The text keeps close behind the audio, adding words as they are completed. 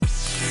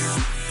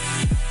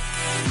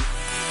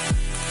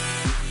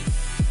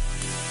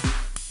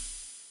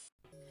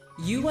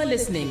are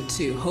listening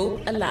to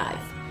Hope Alive,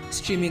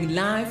 streaming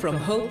live from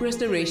Hope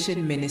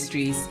Restoration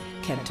Ministries,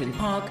 Kempton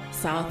Park,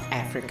 South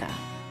Africa.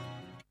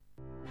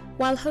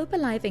 While Hope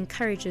Alive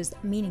encourages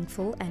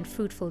meaningful and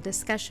fruitful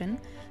discussion,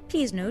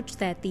 please note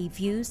that the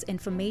views,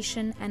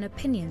 information, and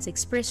opinions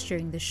expressed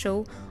during the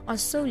show are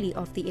solely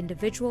of the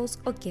individuals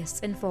or guests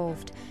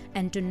involved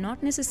and do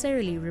not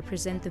necessarily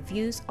represent the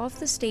views of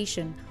the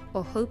station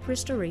or Hope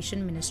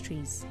Restoration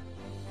Ministries.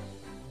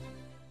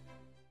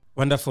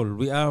 Wonderful.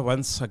 We are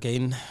once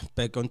again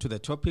back onto the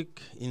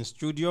topic. In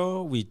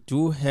studio, we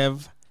do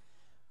have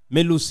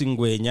Melusi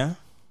Ngwenya.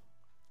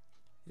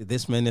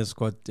 This man has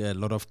got a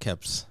lot of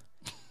caps.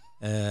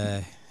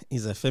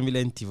 He's a family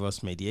and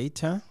divorce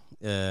mediator,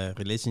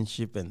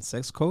 relationship and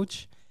sex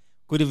coach.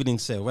 Good evening,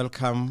 sir.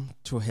 Welcome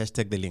to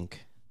 #The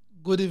Link.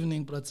 Good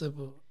evening,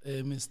 Pratsepo,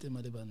 Mr.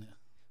 Madibane.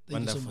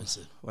 Thank Wonderful. you so much,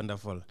 sir.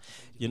 Wonderful.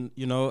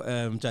 You know,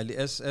 Charlie,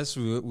 as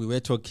we were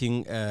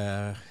talking,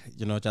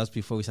 just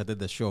before we started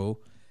the show,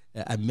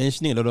 I'm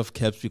mentioning a lot of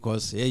caps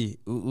because, hey,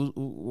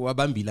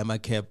 wabambila ma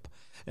cap,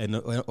 and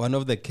one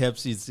of the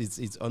caps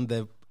is on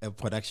the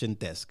production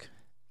desk.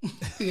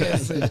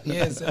 Yes, sir.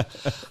 Yes, sir.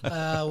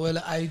 Well,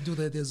 I do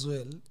that as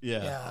well.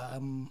 Yeah.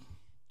 I'm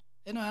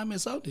a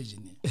sound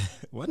engineer.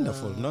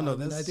 Wonderful.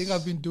 That's... I think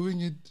I've been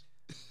doing it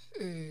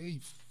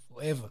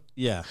forever.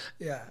 Yeah.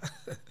 Yeah.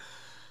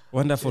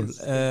 Wonderful.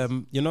 Yes.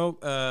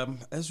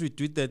 As we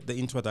did the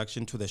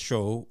introduction to the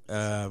show,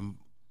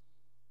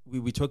 we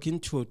were talking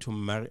to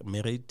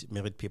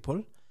married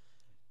people,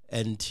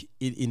 and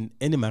in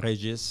any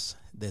marriages,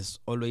 there's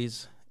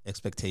always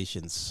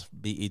expectations,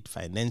 be it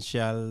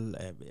financial,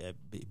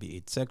 be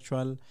it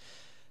sexual,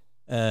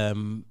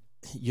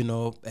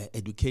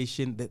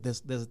 education.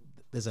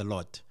 There's a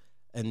lot.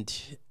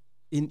 And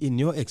in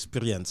your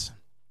experience,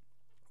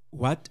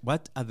 what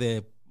are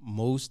the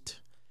most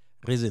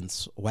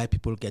reasons why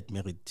people get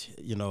married?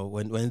 You know,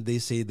 when they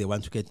say they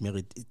want to get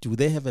married, do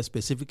they have a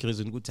specific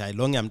reason? Or do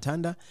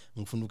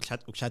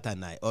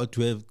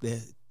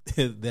they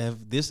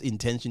have this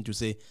intention to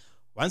say,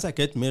 once I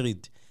get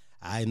married,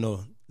 I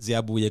know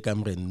Ziabuye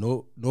Cameron,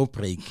 no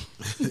break.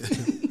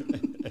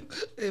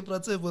 Hey,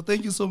 Pratsepo,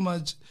 thank you so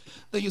much.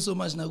 Thank you so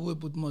much, Nagwe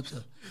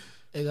Putmocha.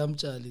 I'm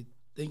Charlie.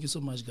 Thank you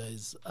so much,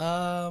 guys.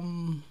 I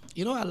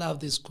love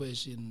this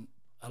question.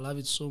 I love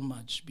it so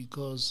much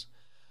because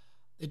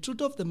the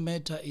truth of the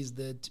matter is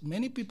that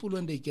many people,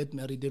 when they get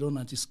married, they don't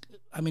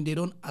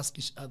ask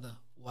each other,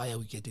 why are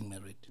we getting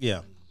married?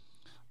 Yeah.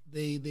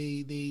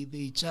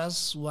 They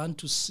just want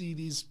to see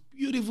this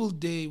beautiful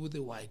day with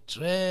the white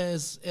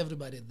dress,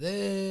 everybody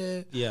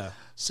there,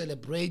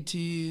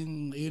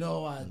 celebrating,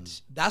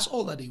 and that's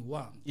all that they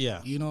want.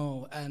 Yeah.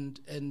 And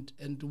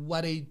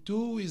what they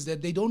do is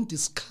that they don't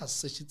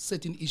discuss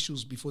certain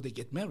issues before they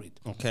get married.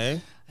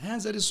 Okay.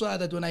 Hence, that is why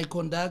that when I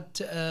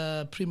conduct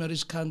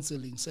pre-marriage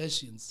counseling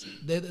sessions,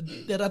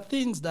 there are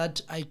things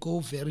that I go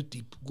very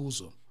deep,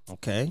 Guzo.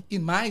 Okay.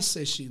 In my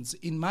sessions,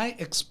 in my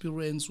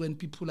experience when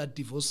people are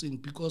divorcing,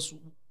 because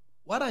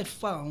what I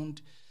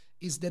found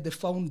is that the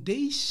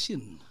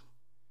foundation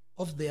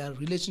of their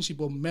relationship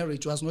or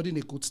marriage was not in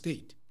a good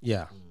state.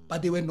 Yeah.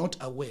 But they were not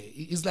aware.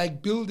 It's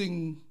like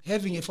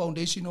having a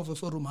foundation of a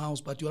four-room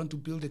house, but you want to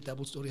build a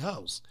double-story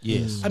house.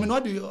 Yes.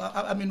 What do you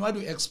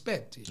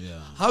expect?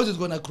 Yeah. How is it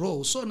going to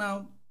grow? So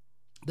now,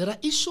 there are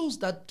issues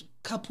that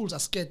couples are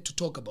scared to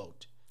talk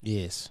about.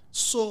 Yes.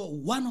 So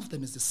one of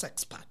them is the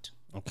sex part.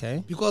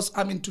 Okay. Because,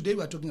 today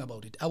we are talking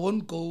about it. I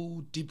won't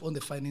go deep on the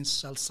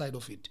financial side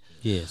of it.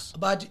 Yes.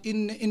 But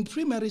in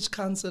pre-marriage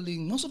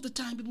counseling, most of the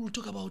time people will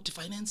talk about the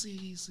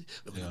finances.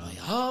 We're going to buy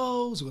a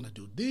house. We're going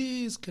to do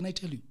this. Can I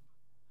tell you?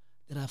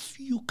 There are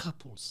few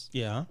couples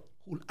who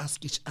will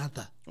ask each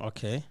other.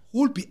 Okay.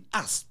 Who will be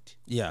asked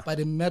by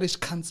the marriage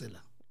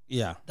counselor.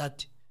 Yeah.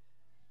 That,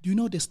 do you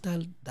know the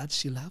style that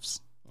she loves?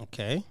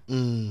 Okay.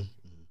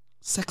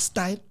 Sex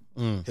style?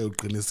 Mm. Do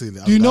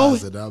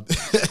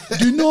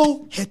you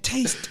know her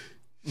taste?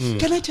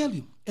 Can I tell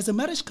you, as a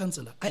marriage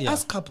counselor, I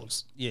ask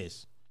couples.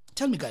 Yes.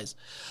 Tell me, guys,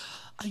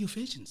 are you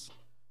virgins?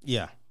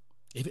 Yeah.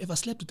 Have you ever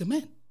slept with a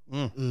man?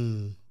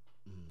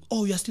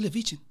 Or you are still a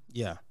virgin?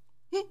 Yeah.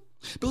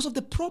 Because of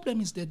the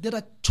problem is that there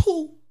are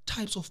two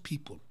types of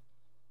people.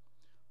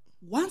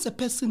 Once a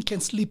person can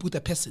sleep with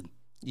a person,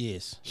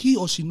 yes, he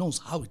or she knows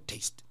how it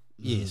tastes.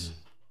 Yes.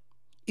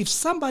 If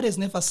somebody has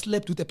never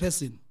slept with a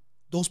person,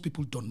 those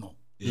people don't know.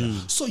 Yeah.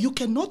 So you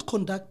cannot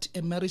conduct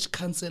a marriage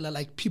counselor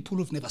like people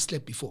who've never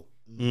slept before.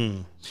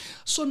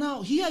 So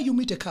now here you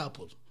meet a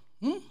couple.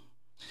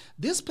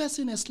 This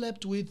person has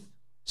slept with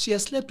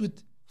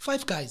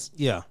 5 guys.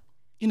 Yeah.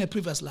 In a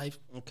previous life.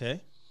 Okay.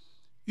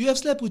 You have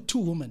slept with 2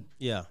 women.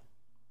 Yeah.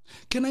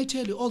 Can I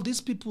tell you, all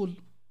these people,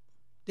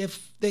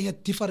 they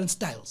had different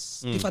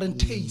styles, different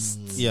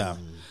tastes. Yeah.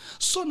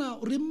 So now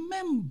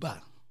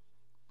remember,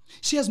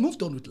 she has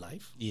moved on with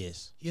life.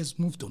 Yes. He has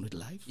moved on with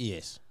life.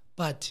 Yes.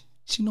 But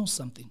she knows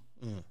something.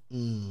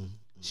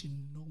 She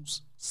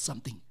knows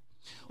something.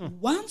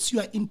 Once you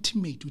are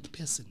intimate with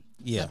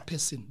that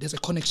person, there's a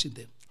connection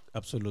there.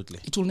 Absolutely.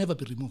 It will never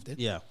be removed.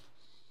 Yeah.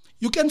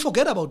 You can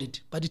forget about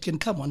it, but it can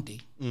come one day.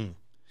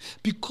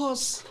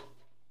 Because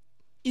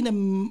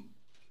in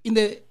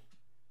the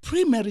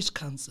pre-marriage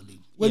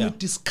counseling, when you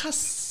discuss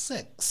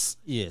sex,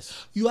 Yes.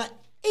 you are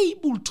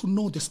able to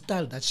know the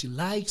style that she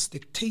likes, the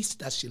taste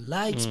that she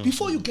likes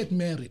before you get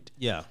married.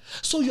 Yeah.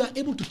 So you are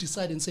able to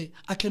decide and say,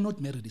 I cannot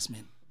marry this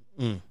man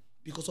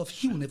because of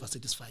he will never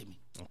satisfy me.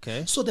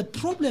 Okay. So the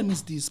problem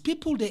is this: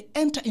 people, they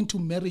enter into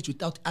marriage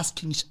without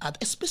asking each other,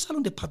 especially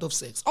on the part of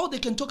sex. Or they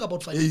can talk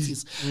about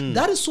finances.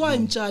 That is why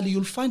in Charlie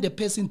you'll find a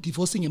person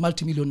divorcing a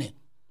multimillionaire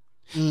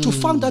to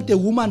find that the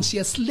woman, she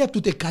has slept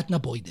with a gardener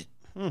boy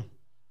there.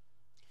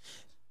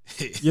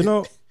 You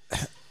know,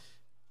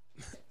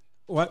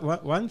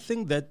 one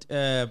thing that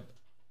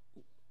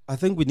I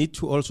think we need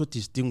to also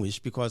distinguish,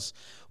 because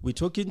we're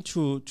talking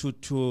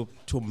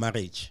to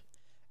marriage,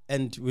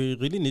 and we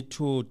really need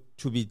to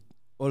be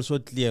also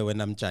clear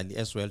when I'm Charlie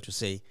as well, to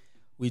say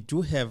we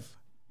do have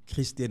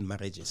Christian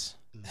marriages,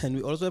 and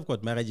we also have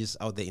got marriages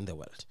out there in the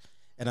world,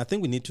 and I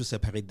think we need to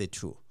separate the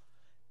two.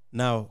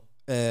 Now,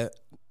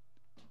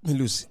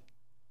 Melusi,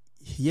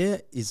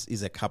 here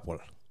is a couple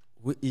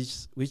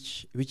which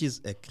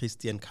is a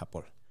Christian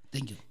couple.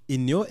 Thank you.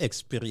 In your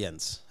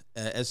experience,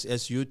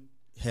 as you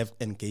have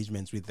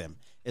engagements with them,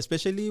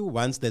 especially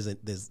once there's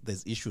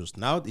issues.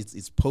 Now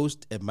it's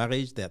post a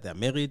marriage, they're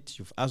married.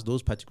 You've asked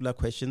those particular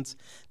questions.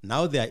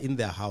 Now they are in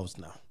their house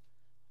now,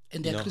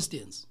 And they're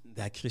Christians.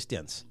 They are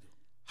Christians.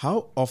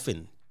 How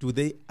often do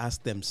they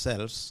ask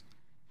themselves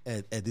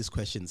these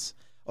questions?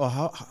 Or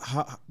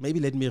how? Maybe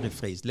let me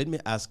rephrase. Let me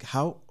ask: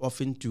 how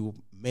often do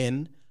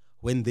men,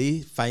 when they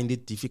find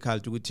it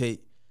difficult to say,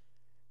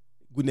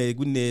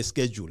 "Gune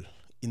schedule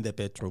in the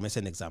bedroom," as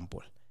an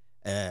example,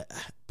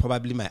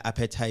 probably my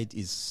appetite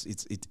is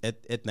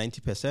at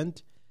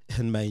 90%,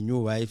 and my new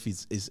wife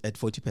is at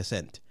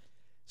 40%.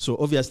 So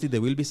obviously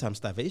there will be some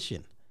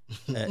starvation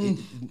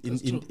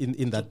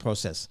in that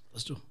process.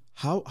 That's true.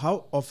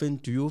 How often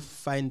do you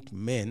find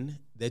men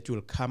that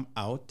will come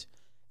out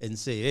and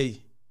say,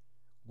 "Hey,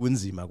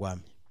 kunzima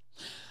kwami"?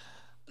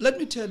 Let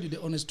me tell you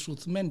the honest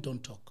truth. Men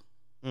don't talk.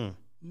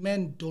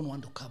 Men don't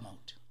want to come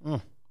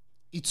out.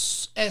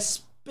 It's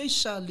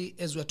especially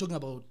as we're talking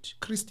about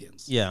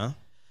Christians. Yeah.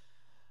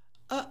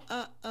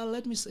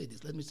 Let me say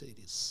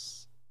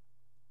this.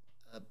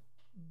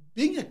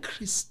 Being a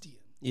Christian,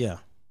 Yeah.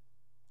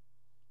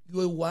 you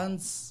were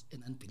once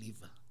an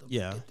unbeliever. Don't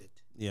Yeah. forget that.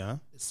 Yeah.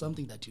 It's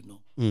something that you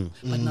know.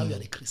 But now you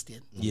are a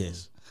Christian.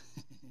 Yes.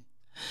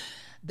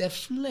 The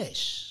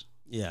flesh,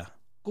 Yeah.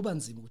 kuba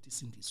nzima ukuthi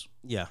isindiswe.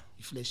 Yeah.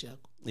 Iflesh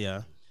yakho.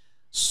 Yeah.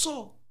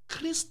 So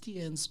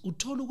Christians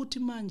uthola ukuthi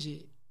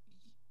manje,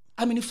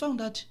 I mean, you found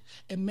that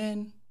a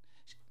man,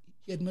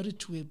 he had married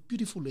to a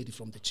beautiful lady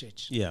from the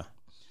church. Yeah.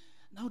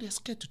 Now they're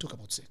scared to talk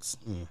about sex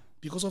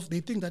because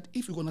they think that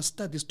if we're gonna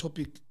start this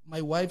topic,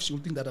 my wife, she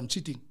will think that I'm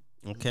cheating.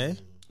 Okay.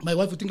 My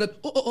wife will think that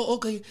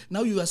okay,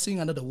 now you are seeing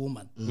another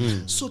woman.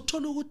 So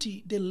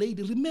Toluguti, the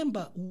lady,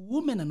 remember,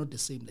 women are not the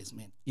same as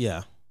men.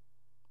 Yeah.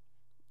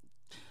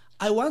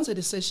 I once had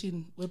a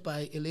session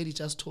whereby a lady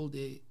just told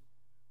her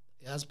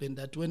husband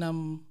that when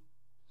I'm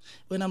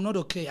not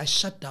okay, I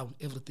shut down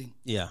everything.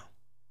 Yeah.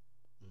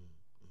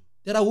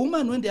 There are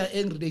women, when they are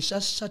angry, they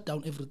just shut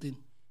down everything.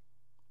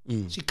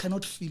 She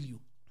cannot feel you.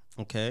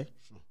 Okay.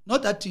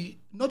 Not that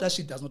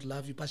she does not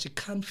love you, but she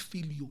can't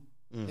feel you.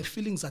 Her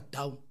feelings are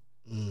down.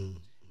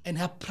 And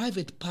her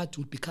private part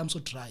will become so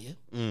dry.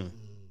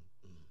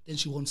 Then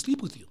she won't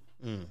sleep with you.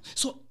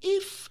 So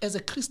if, as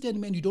a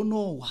Christian man, you don't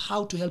know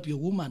how to help your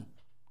woman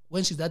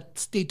when she's that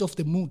state of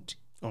the mood,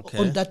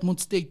 on that mood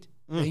state,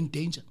 you're in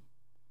danger.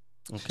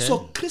 Okay.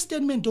 So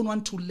Christian men don't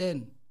want to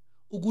learn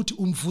ukuthi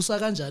umvusa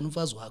kanjani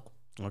umfazi wakho.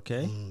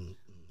 Okay.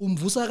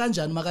 Umvusa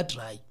kanjani maka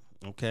dry.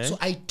 Okay. So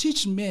I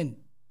teach men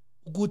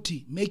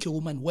ukuthi make your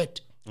woman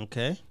wet.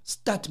 Okay.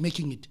 Start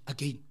making it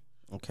again.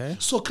 Okay.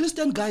 So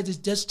Christian guys is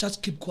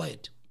just keep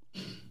quiet.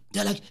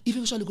 They're like, if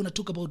eventually going to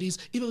talk about this,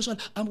 if eventually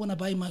I'm going to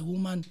buy my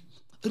woman.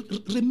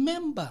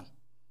 Remember,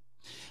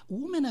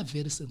 women are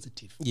very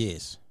sensitive.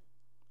 Yes.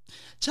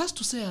 Just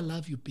to say I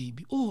love you,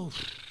 baby, oh,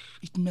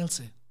 it melts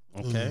her.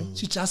 Okay.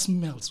 She just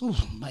melts. Oh,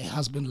 my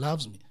husband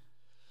loves me.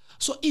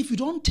 So if you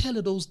don't tell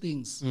her those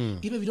things,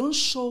 if you don't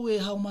show her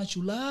how much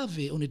you love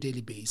her on a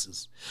daily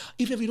basis,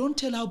 if you don't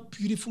tell her how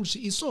beautiful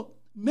she is, so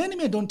many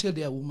men don't tell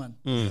their woman.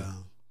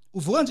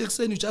 Uvuka nje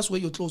ekuseni, you just wear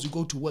your clothes, you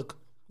go to work.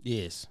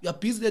 Yes. You are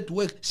busy at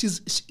work. She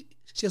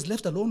has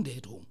left alone there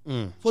at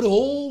home for the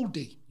whole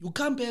day. You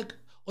come back,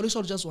 all you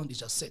just want is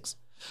just sex.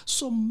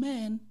 So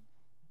men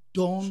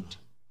don't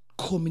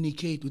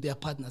communicate with their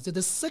partners.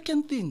 The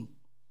second thing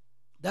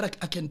that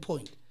I can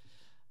point,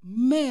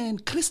 men,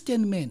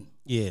 Christian men,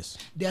 Yes.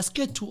 they are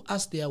scared to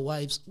ask their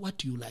wives, what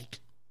do you like?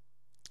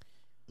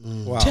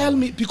 Wow. Tell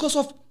me, because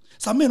of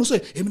some men who say,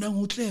 hey,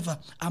 I'm clever,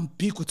 I'm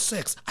big with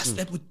sex, I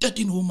slept with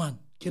 13 women.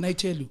 Can I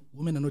tell you,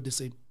 women are not the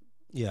same.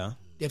 Yeah.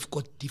 They've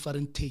got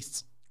different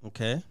tastes.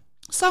 Okay.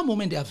 Some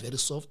women, they are very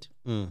soft.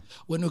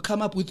 When you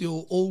come up with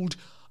your old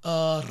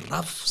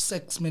rough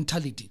sex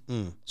mentality,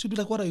 she'll be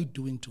like, what are you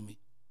doing to me?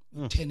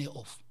 Turn her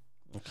off.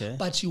 Okay.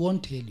 But she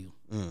won't tell you.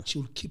 She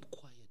will keep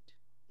quiet.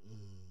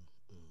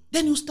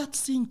 then you start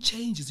seeing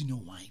changes in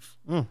your wife.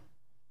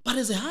 But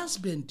as a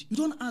husband, you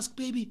don't ask,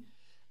 baby,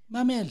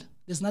 Mamel,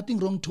 there's nothing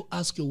wrong to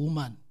ask your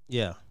woman,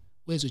 Yeah.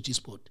 where's your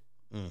G-spot?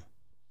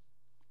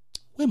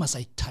 Where must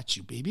I touch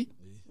you, baby?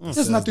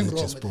 There's nothing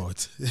wrong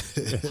with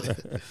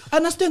it.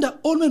 Understand that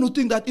all men who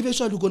think that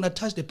eventually you're going to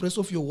touch the breast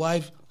of your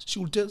wife, she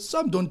will tell,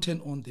 some don't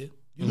turn on there.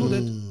 You know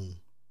that?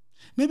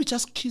 Maybe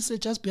just kiss her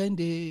just behind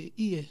the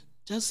ear.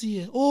 Just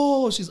here.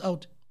 Oh, she's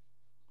out.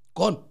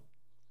 Gone.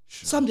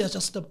 Some they are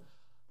just stop.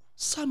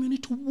 Some you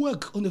need to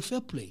work on the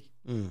fair play.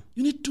 You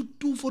need to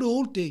do for the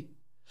whole day.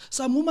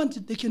 Some women,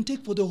 they can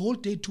take for the whole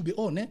day to be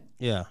on,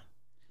 Yeah.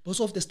 because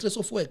of the stress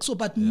of work. So,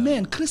 but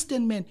men,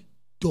 Christian men,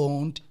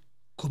 don't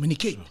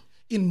communicate.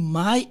 In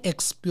my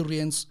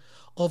experience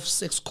of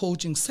sex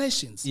coaching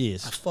sessions,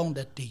 Yes. I found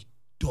that they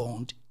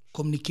don't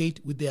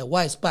communicate with their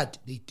wives, but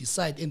they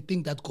decide and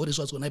think that God is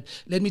what's going to help.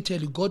 Let me tell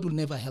you, God will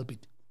never help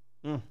it.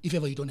 If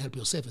ever you don't help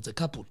yourself as a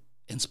couple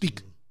and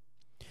speak.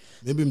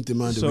 Maybe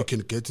Mtimande, So- we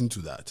can get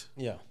into that.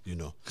 Yeah. You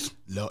know,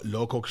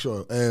 local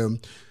show.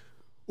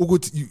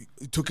 Uguti,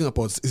 talking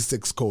about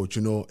sex coach,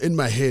 you know, in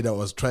my head I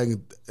was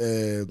trying,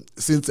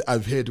 since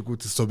I've heard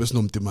Uguti Sobes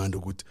no Mtimande,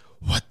 Uguti,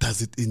 what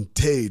does it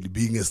entail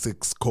being a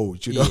sex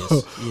coach? You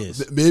know,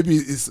 Yes. Maybe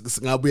it's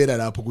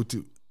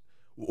Uguti.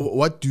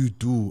 What do you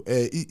do?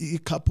 A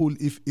couple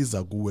if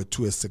izakuwe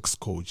to a sex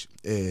coach,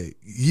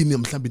 yini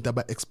mhlambe into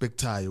aba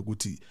expectayo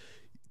ukuthi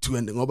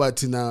ngoba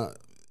thina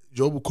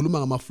njengoba ukhuluma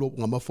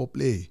ngama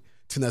foreplay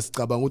thina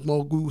sicabanga ukuthi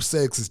maku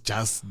sex is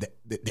just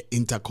the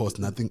intercourse,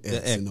 nothing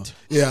else, you know.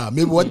 Yeah,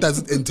 maybe what does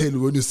it entail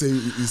when you say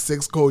is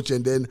sex coach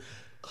and then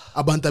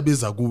abantu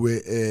abeza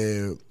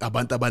kuwe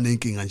abantu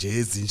abanenkinga nje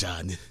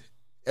ezinjani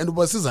and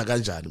ubasiza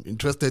kanjani? I'm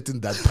interested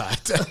in that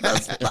part.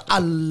 I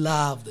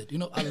love that. You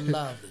know, I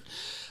love it.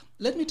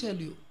 Let me tell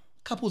you,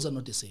 couples are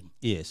not the same.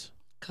 Yes.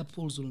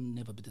 Couples will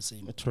never be the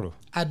same. True.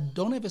 I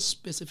don't have a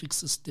specific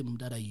system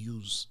that I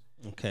use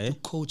Okay. to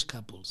coach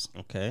couples.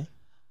 Okay.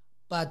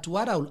 But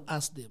what I will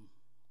ask them,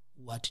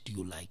 what do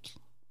you like?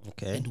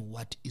 Okay. And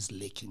what is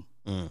lacking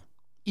in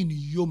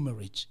your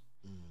marriage?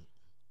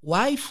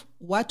 Wife,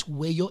 what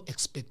were your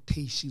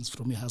expectations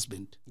from your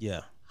husband?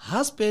 Yeah.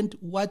 Husband,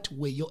 what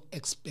were your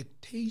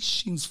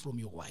expectations from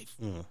your wife?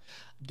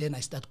 Then I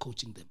start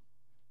coaching them.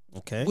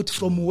 Okay. But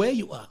from where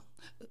you are,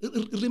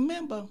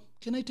 remember,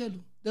 can I tell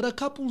you, there are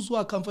couples who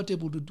are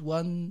comfortable with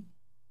once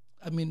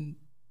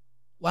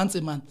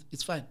a month,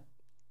 it's fine.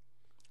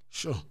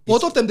 Sure.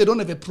 Both of them, they don't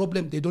have a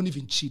problem, they don't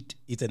even cheat.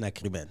 It's an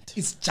agreement.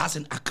 It's just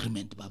an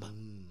agreement, Baba.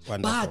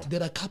 Wonderful. But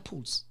there are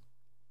couples,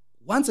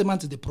 once a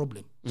month is the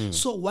problem.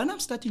 So when I'm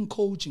starting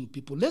coaching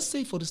people, let's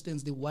say, for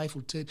instance, the wife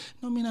will say,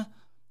 no, Mina,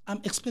 I'm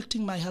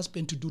expecting my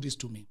husband to do this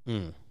to me.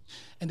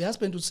 And the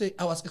husband will say,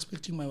 I was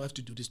expecting my wife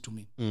to do this to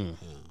me.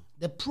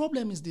 The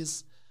problem is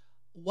this.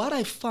 What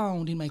I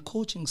found in my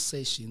coaching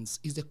sessions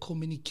is the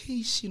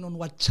communication on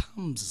what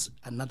charms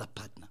another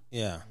partner.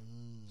 Yeah.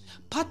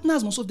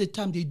 Partners, most of the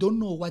time, they don't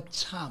know what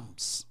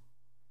charms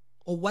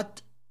or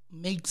what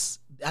makes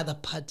the other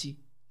party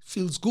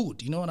feels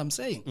good. You know what I'm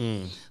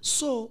saying?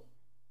 So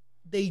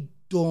they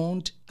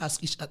don't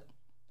ask each other.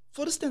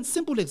 For instance,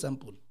 simple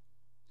example.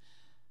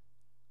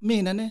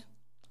 Me, Nane,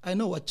 I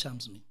know what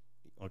charms me.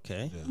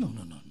 Okay. No.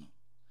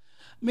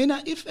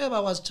 Mina, if ever I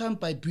was charmed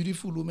by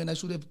beautiful women, I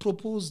should have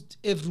proposed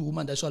every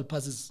woman that shall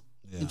passes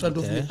in front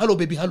of me. Hello,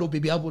 baby.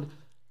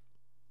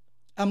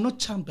 I'm not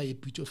charmed by the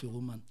beauty of a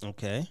woman.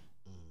 Okay.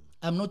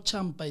 I'm not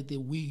charmed by the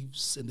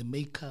weaves and the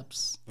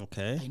makeups.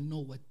 Okay. I know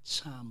what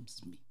charms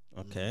me.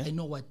 Okay. I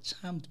know what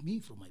charmed me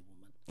from my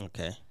woman.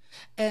 Okay.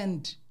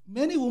 And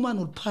many women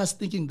will pass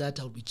thinking that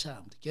I'll be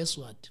charmed. Guess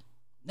what?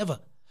 Never.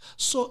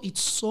 So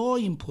it's so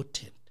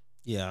important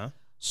Yeah.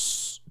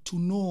 to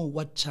know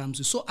what charms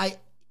you. So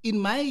in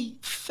my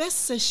first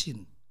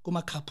session,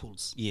 kuma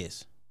couples,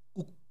 Yes.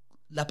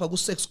 lapha ku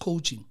sex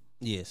coaching,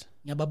 Yes.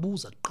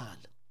 ngiyababuza kuqala.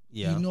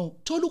 Yeah. You know,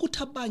 thola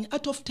ukuthi abanye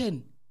out of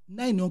 10,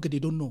 9 yonke they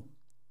don't know.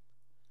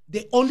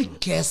 They only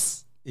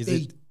guess.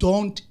 They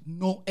don't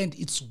know, and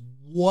it's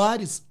what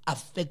is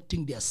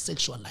affecting their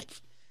sexual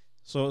life.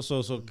 So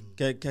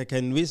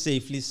can we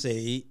safely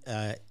say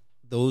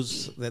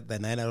those that the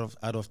 9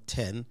 out of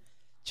 10,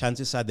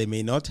 chances are they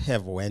may not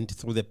have went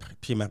through the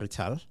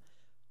premarital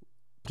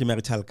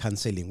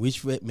counseling,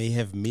 which may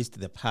have missed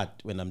the part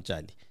when I'm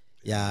Charlie.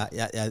 Yeah,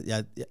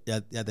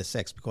 the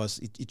sex, because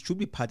it should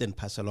be part and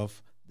parcel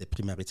of the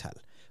premarital.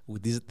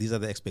 These are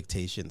the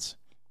expectations.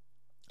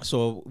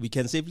 So we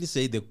can safely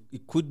say that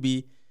it could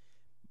be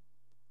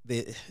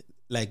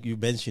like you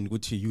mentioned,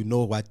 Gucci, you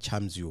know what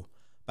charms you.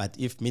 But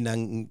if mina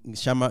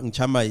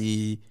ngchama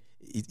I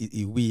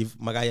weave,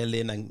 magaya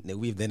lena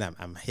weave, then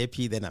I'm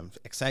happy, then I'm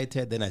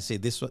excited, then I say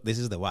this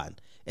is the one.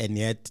 And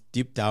yet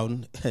deep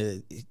down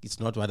it's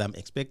not what I'm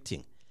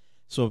expecting.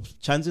 So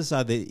chances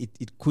are that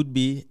it could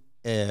be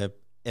a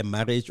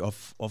marriage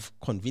of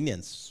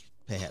convenience,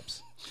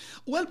 perhaps.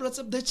 Well,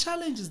 brother, the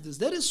challenge is this.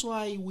 That is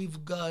why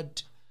we've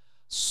got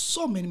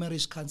so many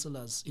marriage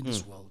counselors in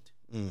this world.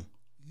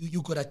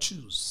 You gotta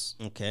choose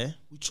Okay.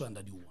 which one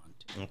that you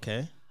want.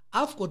 Okay.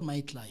 I've got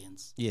my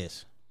clients.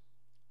 Yes.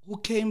 who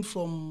came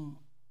from,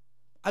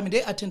 I mean,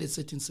 they attended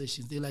certain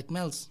sessions. They're like,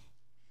 Mels,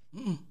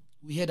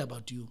 we heard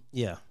about you.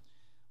 Yeah.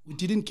 We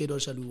didn't get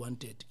what we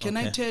wanted. Can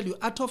I tell you,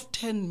 out of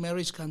 10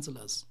 marriage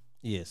counselors,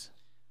 Yes.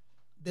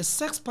 the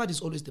sex part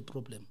is always the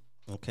problem.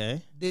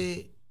 Okay.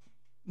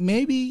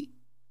 Maybe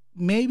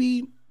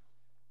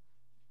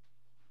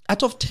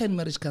out of 10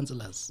 marriage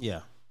counselors,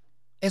 Yeah.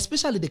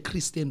 especially the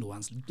Christian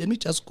ones, let me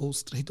just go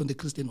straight on the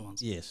Christian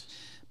ones. Yes.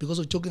 Because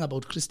we're talking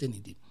about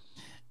Christianity.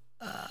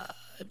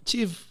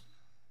 Chief,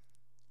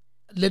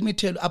 let me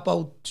tell you,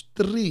 about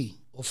 3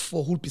 or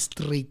 4 who'll be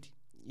straight.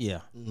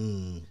 Yeah.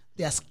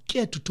 They are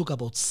scared to talk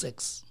about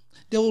sex.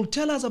 They will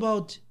tell us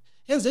about,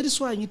 yes, that is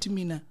why I need to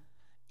mean,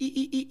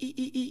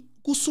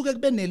 kusuke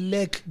kube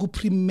ne-lack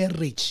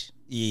ku-pre-marriage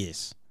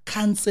Yes.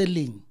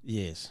 counseling.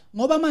 Yes.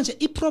 Ngoba manje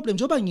i-problem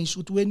njengoba ngisho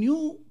ukuthi when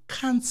you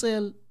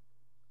counsel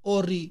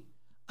or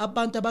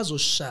abantu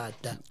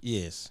abazoshada,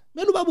 Yes.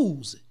 kumele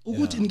ubabuze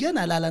ukuthi ngike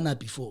nalala na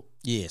before.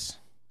 Yes.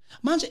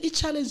 Manje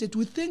i-challenge that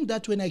we think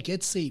that when I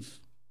get safe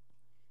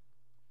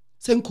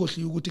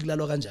sengikhohliwe ukuthi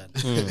kulalwa kanjani.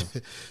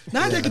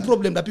 Nange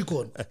i-problem lapho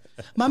ikhona.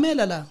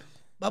 Mamela la,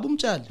 baba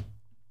umtshali.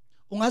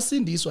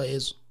 Ungasindiswa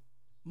yezo.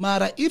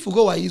 Mara if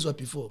ugo wayizwa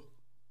before,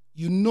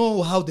 you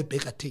know how the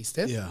baker tastes,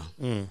 eh? Yeah.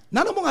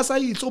 Nanoma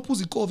ungasayidla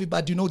ophuza coffee,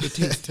 but you know the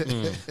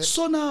taste.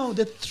 So now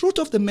the truth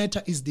of the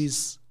matter is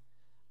this.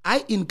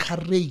 I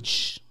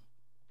encourage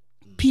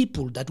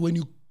people that when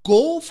you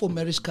go for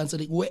marriage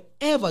counseling,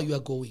 wherever you are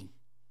going,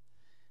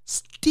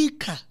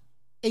 sticker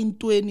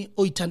entweni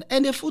oyithanda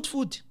and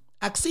futhi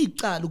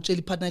akusiyicala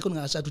ukutshela ipartner yakho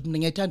ngashada ukuthi mina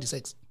ngiyayithanda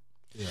sex.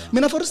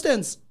 Mina for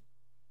instance,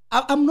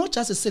 I'm not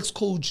just a sex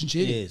coach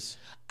nje. Yes.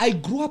 I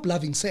grew up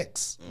loving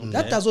sex.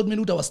 That does not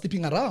mean that I was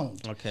sleeping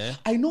around. Okay.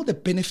 I know the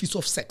benefits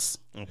of sex.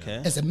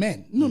 Okay. As a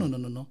man.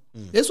 No.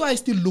 That's why I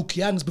still look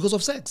young, is because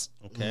of sex.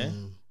 Okay.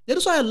 That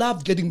is why I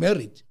love getting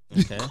married.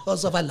 Okay.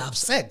 Because of I love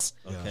sex.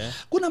 Okay.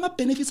 Kunama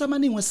benefits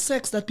amaningi with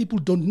sex that people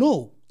don't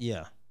know.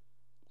 Yeah.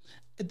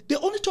 They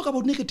only talk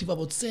about negative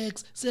about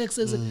sex. Sex,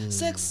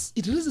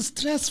 it releases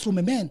stress from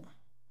a man.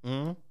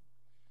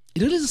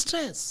 It releases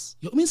stress.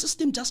 Your immune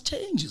system just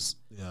changes.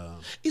 Yeah.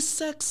 It's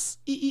sex.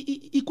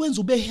 It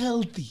to be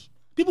healthy.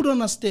 People don't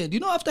understand. You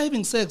know, after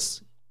having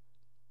sex,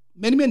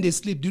 many men they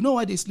sleep. Do you know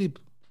why they sleep?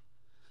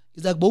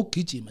 It's like both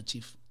kitchen, my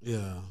chief.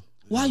 Yeah.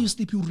 While you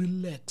sleep, you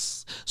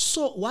relax.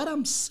 So what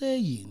I'm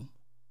saying,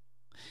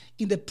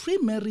 in the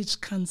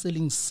pre-marriage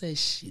counseling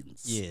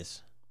sessions,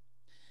 Yes.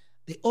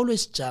 they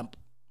always jump.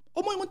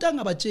 Omoy umuntu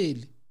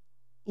angabatsheli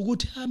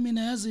ukuthi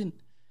mina yazini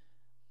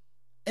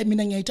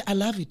mina ngiyayithi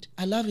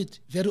I love it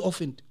very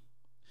often.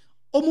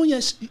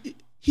 Omunye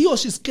he or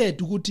she's scared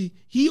ukuthi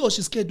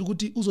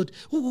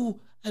uzothi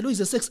I know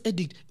he's a sex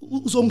addict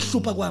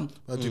uzongihlupa kwami.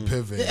 But you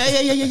pervert.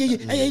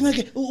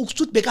 Ngeke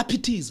ukusuthi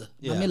bekaphithiza.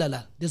 Mamela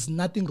la, there's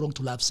nothing wrong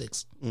to love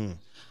sex.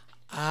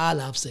 I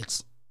love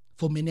sex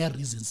for many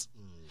reasons.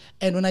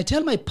 And when I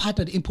tell my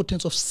partner the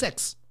importance of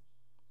sex,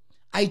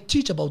 I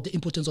teach about the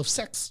importance of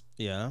sex.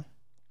 Yeah.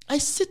 I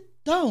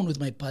sit down with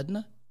my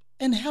partner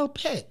and help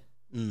her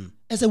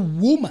as a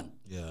woman.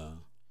 Yeah.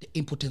 The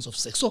importance of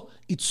sex. So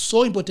it's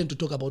so important to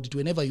talk about it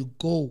whenever you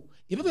go.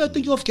 If you're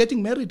thinking of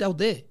getting married out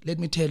there, let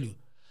me tell you,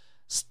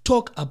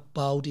 talk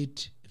about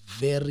it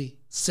very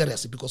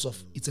seriously because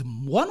of it's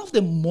one of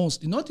the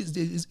most, it's not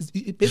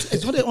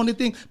the only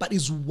thing, but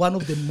it's one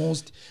of the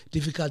most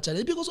difficult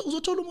challenges because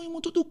uzothola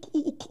umuntu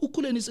ukuthi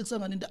ukhule nisex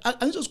ngani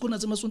angizozikhona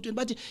semasontweni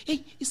bathi hey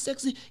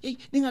isexy hey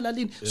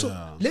ningalalini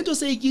so lento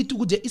seyikithi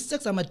ukuthi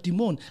isex ama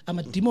demon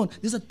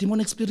this is a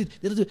demonic spirit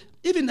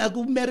even like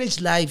marriage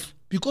life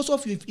because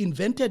of you've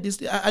invented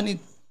this and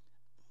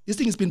this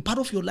thing has been part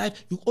of your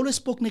life. You always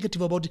spoke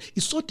negative about it.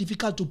 It's so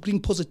difficult to bring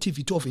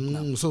positivity of it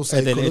now. So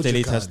At a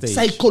later stage.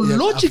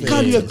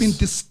 Psychologically, you have been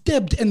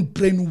disturbed and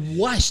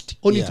brainwashed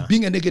on it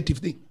being a negative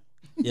thing.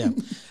 Yeah,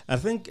 I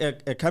think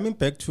coming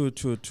back to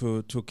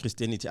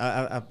Christianity,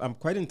 I'm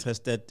quite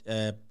interested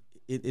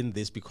in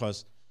this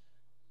because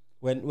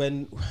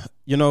when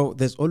you know,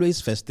 there's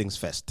always first things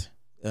first.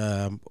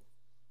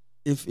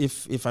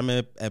 If I'm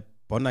a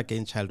born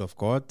again child of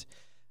God,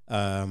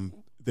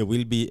 there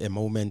will be a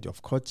moment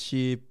of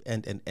courtship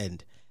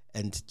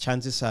and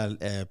chances are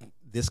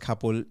this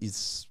couple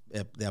is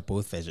they are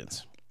both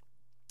virgins,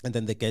 and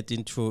then they get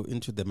into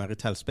the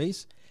marital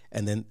space,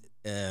 and then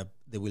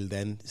they will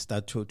then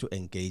start to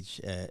engage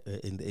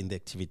in the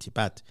activity.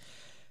 But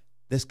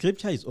the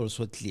scripture is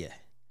also clear.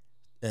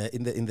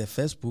 In the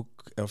first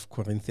book of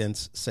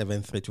Corinthians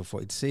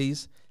 7:3-4, it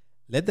says,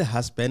 "Let the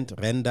husband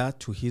render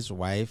to his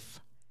wife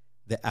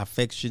the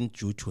affection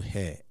due to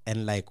her,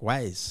 and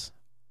likewise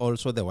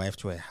also the wife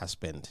to her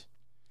husband."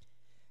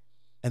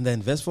 And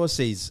then verse 4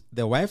 says,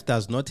 "The wife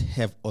does not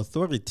have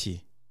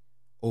authority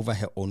over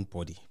her own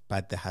body,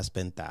 but the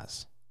husband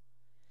does.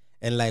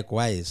 And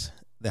likewise,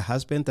 the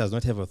husband does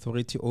not have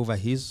authority over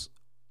his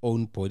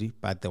own body,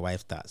 but the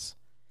wife does.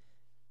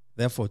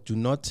 Therefore, do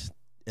not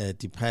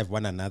deprive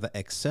one another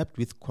except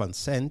with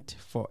consent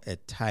for a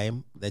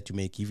time that you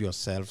may give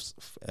yourselves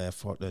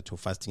to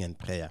fasting and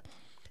prayer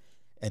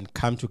and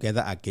come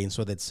together again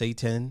so that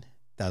Satan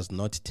does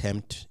not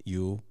tempt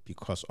you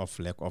because of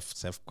lack of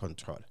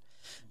self-control.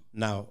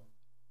 Now,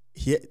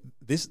 here,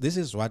 this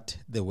is what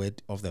the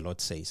word of the Lord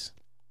says.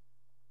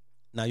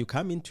 Now, you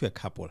come into a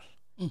couple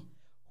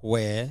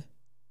where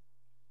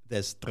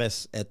there's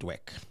stress at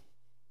work.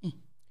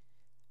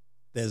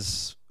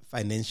 There's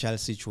financial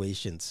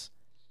situations,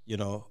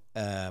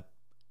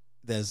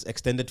 there's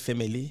extended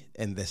family,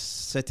 and there's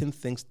certain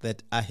things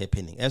that are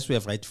happening. As we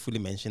have rightfully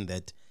mentioned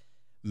that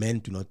men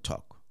do not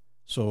talk.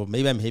 So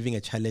maybe I'm having a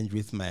challenge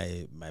with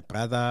my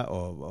brother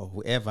or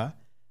whoever,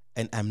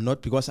 and I'm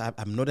not, because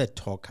I'm not a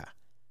talker.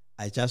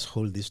 I just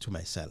hold this to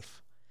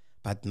myself.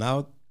 But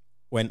now,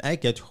 when I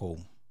get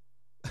home,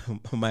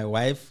 my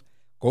wife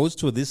goes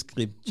to this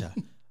scripture,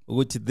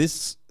 which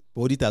this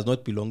body does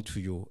not belong to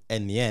you,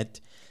 and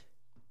yet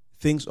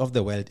things of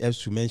the world,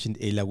 as you mentioned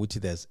earlier, which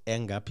there's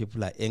anger,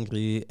 people are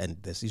angry, and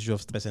there's issue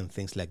of stress and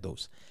things like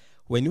those.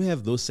 When you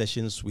have those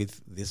sessions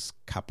with this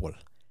couple,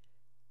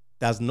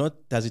 does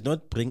it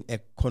not bring a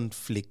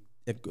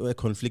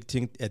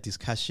conflicting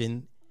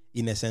discussion,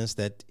 in a sense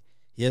that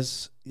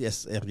here's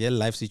a real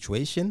life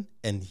situation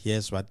and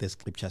here's what the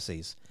scripture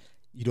says?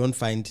 You don't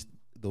find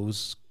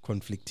those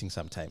conflicting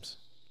sometimes?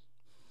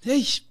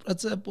 Hey,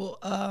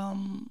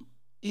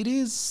 it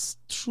is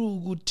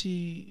true,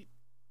 Guti.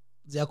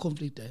 They are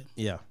conflicted.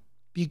 Yeah.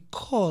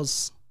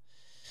 Because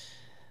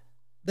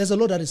there's a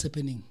lot that is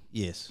happening.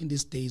 Yes. In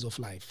these days of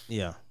life.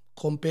 Yeah.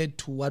 Compared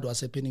to what was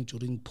happening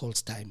during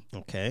Paul's time.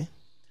 Okay.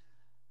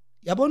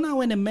 Yabona,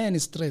 when a man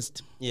is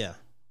stressed. Yeah.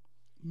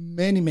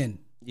 Many men.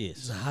 Yes.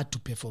 It's hard to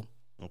perform.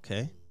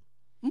 Okay.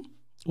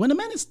 When a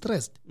man is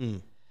stressed.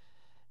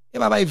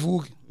 Ilala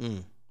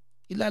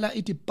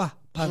iti pa.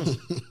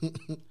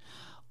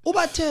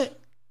 Ubate.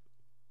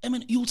 I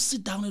mean, you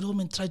sit down at home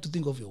and try to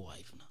think of your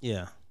wife. Now.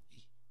 Yeah.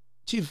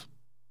 Chief,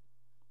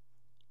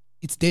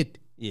 it's dead.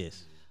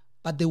 Yes.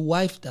 But the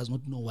wife does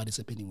not know what is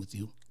happening with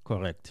you.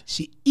 Correct.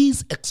 She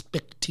is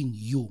expecting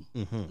you.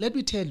 Mm-hmm. Let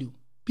me tell you,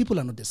 people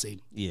are not the same.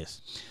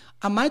 Yes.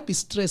 I might be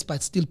stressed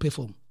but still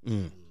perform.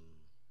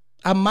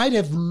 I might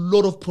have a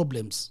lot of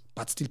problems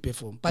but still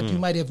perform. But you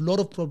might have a lot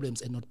of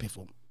problems and not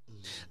perform.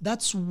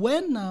 That's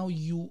when now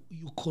you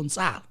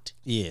consult.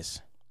 Yes.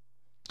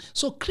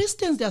 So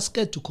Christians, they are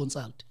scared to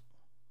consult.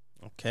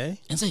 Okay.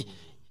 And say,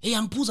 hey,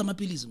 angiphuza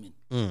amapilisi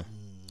mina.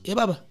 Hey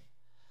baba,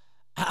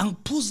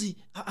 angiphuzi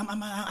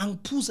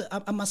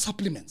ama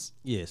supplements.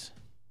 Yes.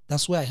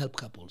 That's where I help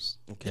couples.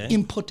 Okay. The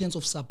importance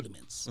of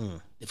supplements.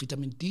 The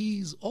vitamin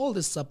D's, all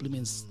the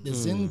supplements, the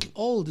zinc,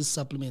 all these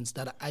supplements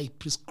that I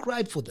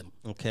prescribe for them.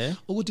 Okay.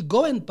 Or to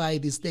go and buy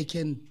this, they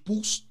can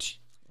boost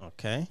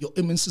your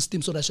immune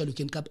system so that you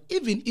can cap.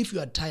 Even if you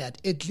are tired,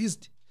 at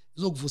least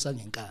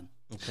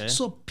okay.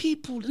 So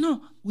people,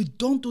 no, we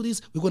don't do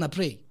this, we're gonna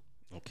pray.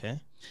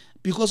 Okay.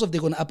 Because they're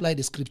going to apply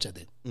the scripture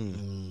then.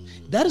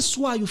 That is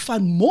why you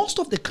find most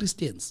of the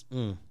Christians,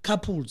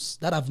 couples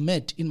that I've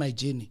met in my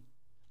journey,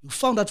 you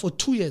found that for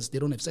 2 years, they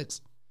don't have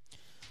sex.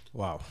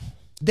 Wow.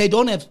 They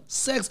don't have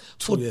sex.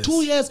 For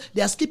 2 years,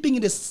 they are sleeping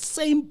in the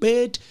same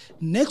bed,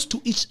 next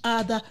to each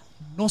other,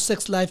 no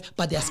sex life,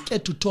 but they are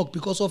scared to talk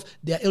because of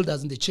their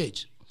elders in the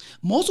church.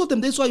 Most of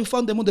them, that's why you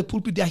found them on the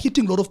pulpit, they are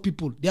hitting a lot of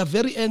people. They are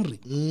very angry.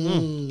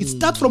 It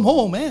starts from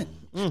home, man.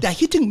 They are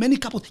hitting many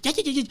couples.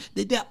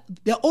 They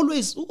are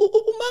always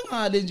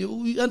and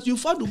you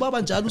found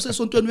Ubaba Njalo says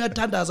something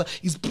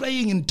is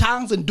praying in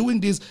tongues and doing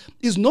this.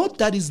 It's not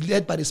that he's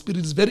led by the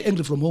Spirit, he's very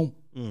angry from home.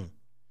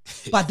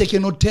 But they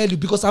cannot tell you,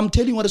 because I'm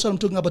telling you what I'm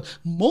talking about.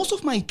 Most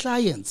of my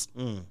clients,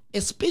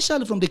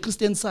 especially from the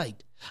Christian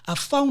side, I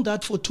found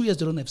that for 2 years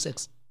they don't have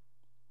sex.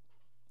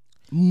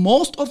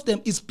 Most of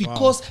them is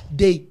because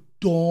they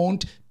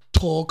don't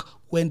talk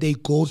when they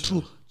go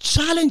through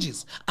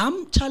challenges.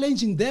 I'm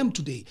challenging them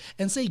today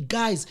and say,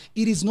 guys,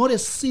 it is not a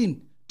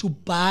sin to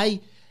buy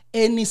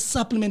any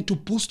supplement to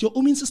boost your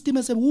immune system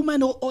as a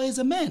woman or as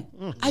a man.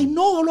 I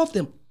know all of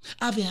them.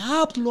 I've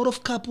helped a lot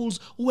of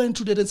couples who went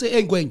through that and say,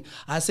 hey, going,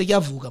 I say,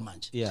 yavuka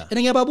manje. And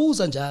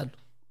ngiyababuza njalo.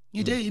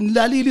 Ngithi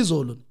nilalile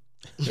izolo.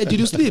 Did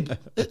you sleep?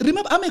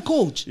 Remember, I'm a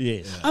coach.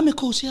 I'm a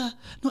coach, yeah.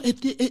 No,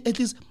 at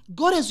least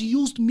God has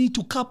used me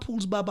to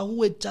couples, Baba, who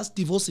were just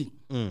divorcing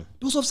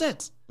because of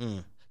sex.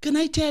 Can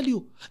I tell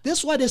you?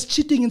 That's why there's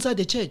cheating inside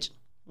the church.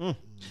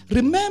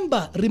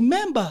 Remember,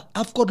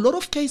 I've got a lot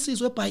of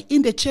cases whereby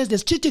in the church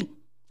there's cheating.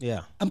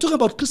 Yeah. I'm talking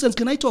about Christians.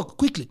 Can I talk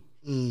quickly?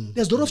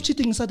 There's a lot of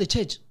cheating inside the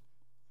church.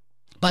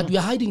 But we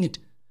are hiding it.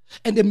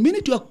 And the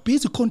minute you are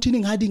busy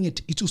continuing hiding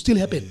it, it will still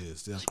happen.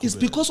 It's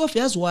because of,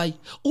 here's why.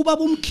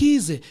 Ubaba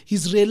Mkhize,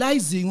 he's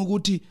realizing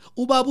ukuthi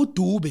ubaba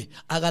uDube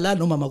akala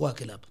no mama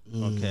kwakhe lapha.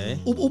 Okay.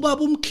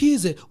 Ubaba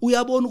Mkhize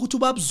uyabona ukuthi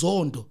ubaba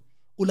Zondo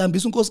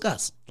ulambisa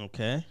unkosikazi.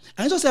 Okay.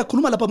 Angisho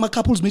siyakhuluma lapha ama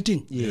couples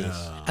meeting. Yes.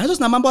 Angisho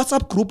sinama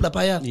WhatsApp group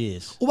lapha ya.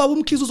 Yes. Ubaba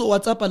Mkhize uzo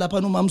WhatsApp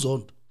lapha no mama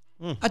Zondo.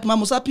 Athi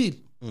mama usaphila.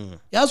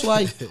 Yazi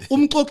why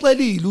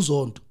umxoxelile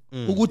uZondo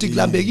ukuthi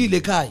kulambekile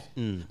ekhaya.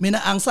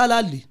 Mina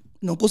angisalali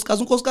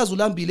unkosikazi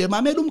ulambile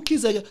mamela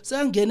umkhize ke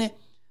seyangene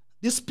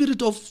the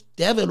spirit of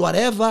devil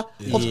whatever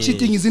of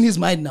cheating is in his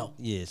mind now.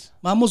 Yes.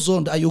 Mama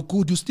uZondo, are you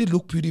good? You still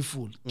look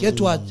beautiful.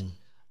 Get what?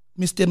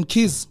 Mr.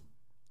 Mkhize,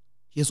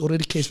 he has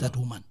already cased that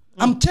woman.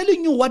 I'm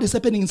telling you what is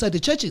happening inside the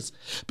churches.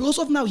 Because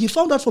of now, he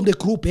found out from the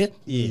group,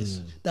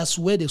 Yes. That's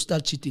where they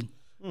start cheating.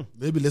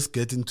 Maybe let's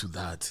get into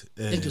that.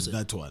 Thank you, sir.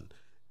 That one.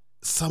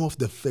 Some of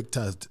the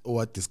factors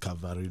or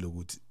discovery,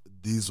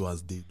 these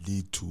ones they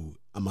lead to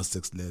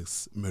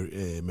sexless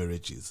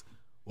marriages.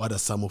 What are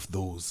some of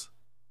those?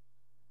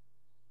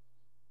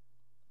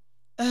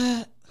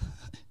 That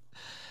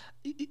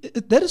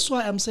is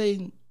why I'm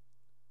saying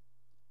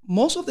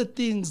most of the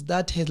things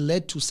that had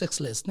led to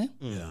sexlessness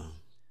Yeah.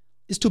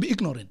 is to be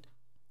ignorant.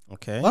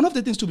 Okay. One of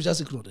the things to be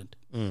just ignorant.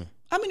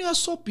 I mean, you are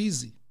so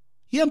busy.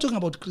 Here I'm talking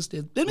about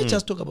Christians. Let me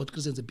just talk about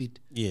Christians a bit.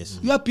 Yes.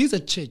 You are busy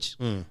at church.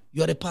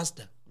 You are a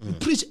pastor. You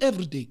preach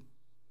every day.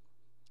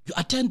 You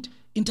attend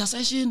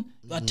intercession.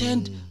 You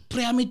attend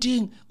prayer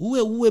meeting,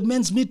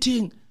 men's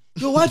meeting.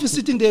 Your wife is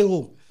sitting there at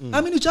home.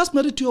 I mean, you just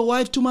married to your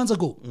wife 2 months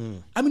ago.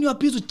 I mean, you are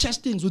busy with church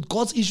things, with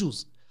God's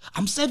issues.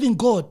 I'm serving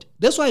God.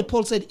 That's why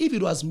Paul said, if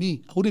it was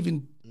me, I wouldn't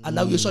even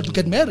allow you to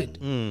get married.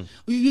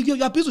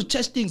 You are busy with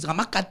church things. I'm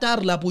a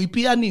Qatar lapo,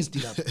 pianist.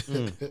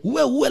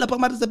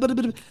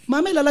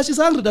 Mamela, she's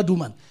hungry, that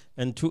woman.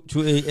 And 2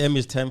 a.m.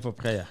 is time for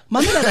prayer.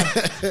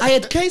 Mamela, I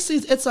had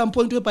cases at some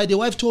point whereby the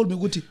wife told me,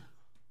 Guti,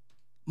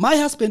 my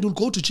husband will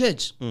go to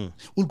church,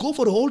 will go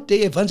for the whole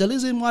day,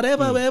 evangelism,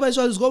 whatever, wherever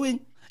he's going.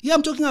 Yeah,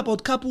 I'm talking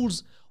about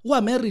couples who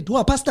are married, who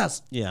are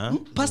pastors. Yeah.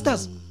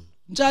 Pastors.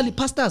 Njali,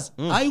 pastors.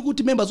 Are you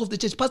good members of the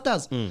church?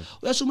 Pastors.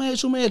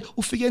 Uyashumayela,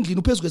 ufike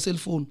endlini uphezu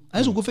kwe-cellphone.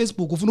 Ayizwe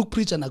ku-Facebook, ufuna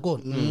ukupreacha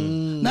nakhona.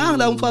 Now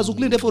la umfazi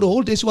ukulinde for the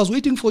whole day. She was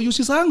waiting for you.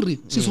 She's hungry.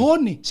 She's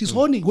horny. She's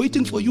horny,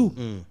 waiting for you.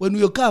 When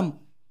you come,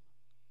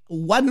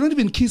 one, you don't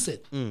even kiss her.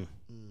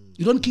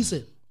 You don't kiss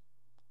her.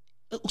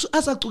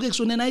 Asagcoke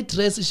kushonena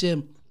i-dress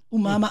shem.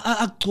 Umama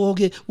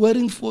agcoke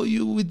wearing for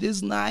you with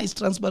this nice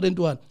transparent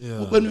one.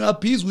 When you are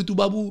busy with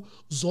ubabu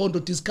zondo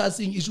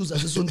discussing issues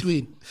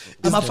asesontweni.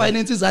 Ama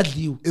finances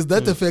adliwe. Is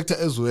that a factor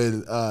as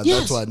well?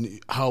 Yes. That one,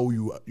 how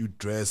you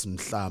dress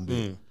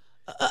mhlambe.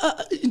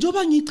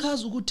 Njoba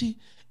ngichaza ukuthi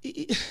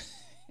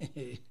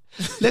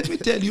let me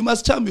tell you, you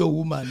must charm your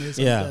woman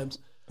sometimes.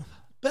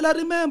 But I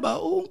remember,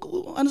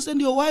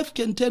 understand your wife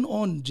can turn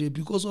on Jay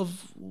because of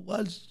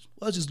while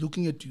she's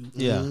looking at you.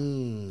 Yeah.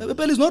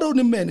 But it's not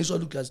only men, it's all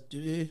look at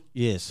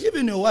Yes.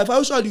 even your wife,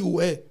 how shall you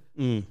wear?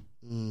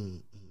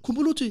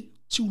 Kumbuluti,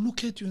 she will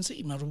look at you and say,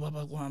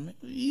 Baba kwami,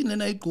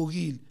 yini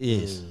igqokile.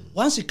 Yes.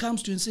 Once she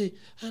comes to you and say,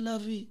 I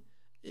love you,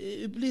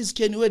 please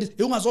can you wear this?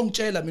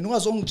 Ungazongitshela mina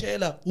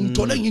ungazongitshela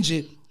ungithole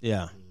nginje.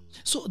 Yeah.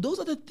 So those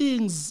are the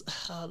things,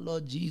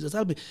 Lord Jesus,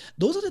 help me.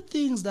 Those are the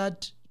things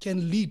that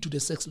can lead to the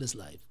sexless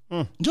life.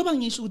 Njoba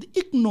ngisho ukuthi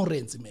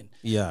ignorance, man.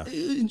 Yeah.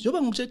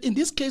 Njoba ngisho in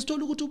this case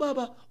thola ukuthi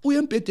ubaba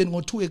uyembedeni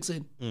ngo2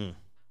 ekseni.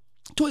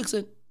 2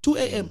 ekseni, 2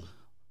 a.m.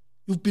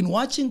 You've been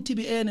watching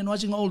TBN and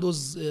watching all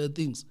those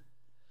things.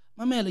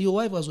 Mamela, your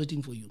wife was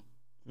waiting for you.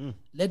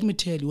 Let me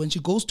tell you, when she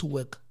goes to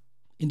work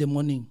in the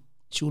morning,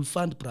 she will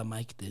find Bra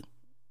Mike there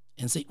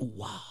and say,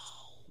 wow.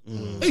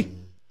 Hey,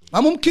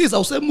 Mama Mkhize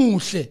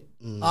awusemuhle.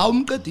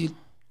 Awumqedile.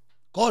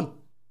 Gone.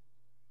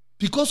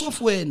 Because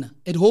of when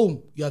at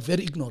home you are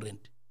very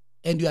ignorant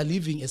and you are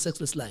living a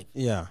sexless life.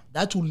 Yeah.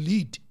 That will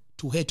lead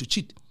to her to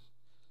cheat.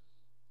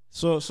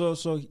 So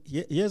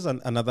here's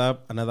another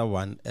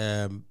one.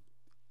 And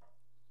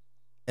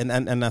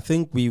I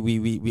think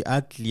we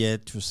are clear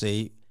to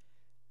say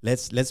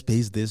let's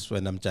base this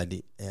when I'm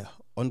Jali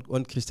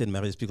on Christian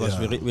marriage, because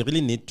we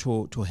really need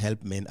to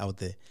help men out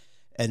there.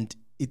 And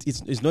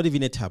it's not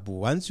even a taboo.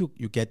 Once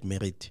you get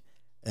married,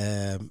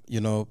 in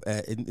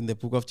the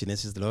book of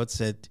Genesis, the Lord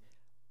said,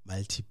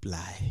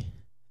 multiply.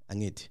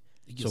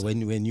 So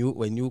when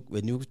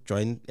you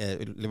join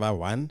level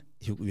 1,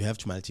 you have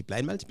to multiply.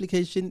 And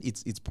multiplication,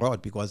 it's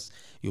broad, because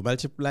you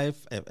multiply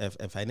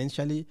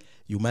financially,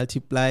 you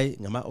multiply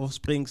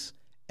offsprings,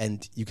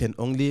 and you can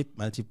only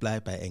multiply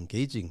by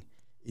engaging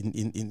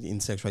in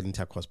sexual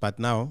intercourse. But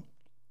now,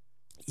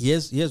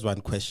 here's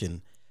one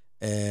question.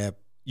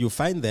 You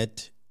find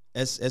that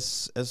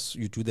as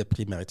you do the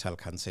premarital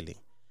counseling,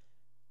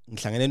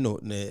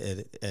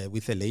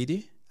 with a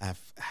lady,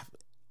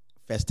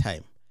 first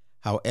time.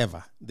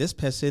 However, this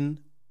person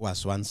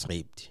was once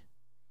raped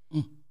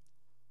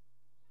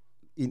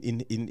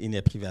in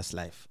a previous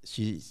life.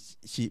 She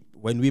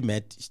when we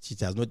met, she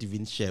does not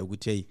even share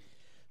with her,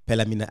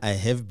 Pelamina, I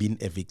have been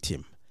a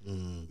victim.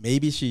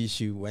 Maybe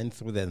she went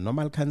through the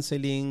normal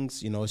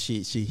counselings,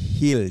 she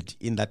healed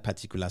in that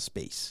particular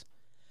space.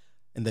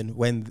 And then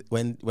when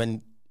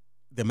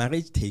the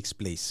marriage takes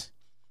place,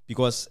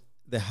 because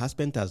the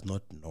husband does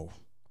not know,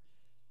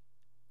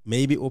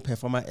 maybe or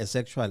perform a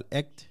sexual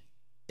act,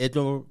 it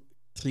will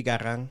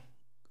trigger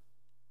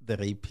the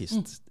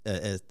rapist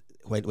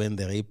when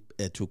the rape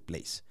took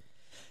place.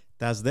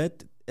 Does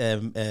that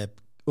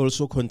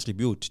also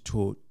contribute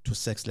to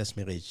sexless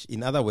marriage?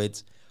 In other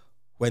words,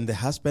 when the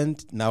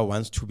husband now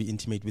wants to be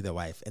intimate with the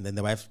wife, and then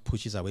the wife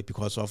pushes away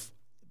because of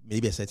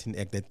maybe a certain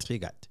act that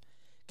triggered,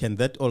 can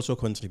that also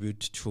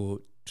contribute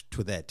to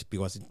that?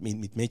 Because it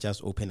may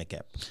just open a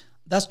gap.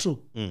 That's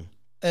true.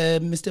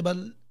 Mr.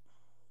 Bal,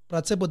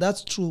 Pratsebo,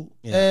 that's true.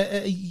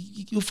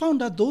 You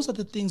found out those are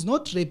the things,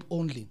 not rape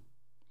only.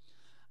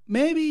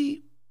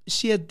 Maybe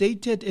she had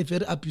dated a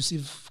very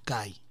abusive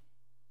guy.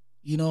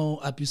 You know,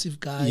 abusive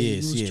guy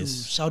used to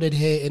shout at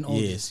her and all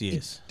this.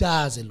 It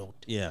does a lot.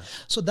 Yeah.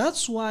 So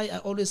that's why I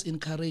always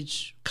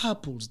encourage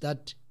couples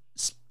that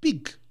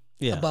speak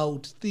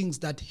about things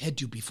that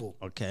hurt you before.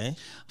 Okay.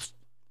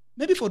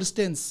 Maybe, for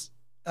instance,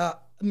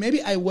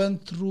 maybe I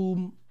went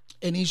through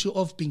an issue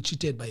of being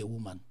cheated by a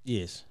woman.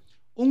 Yes.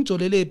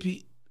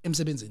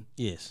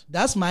 Yes.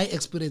 That's my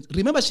experience.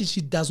 Remember,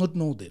 she does not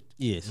know that.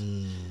 Yes.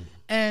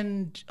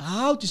 And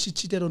how did she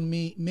cheated on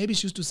me? Maybe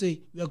she used to say,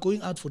 we are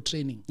going out for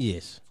training.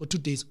 Yes. For 2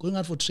 days, going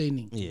out for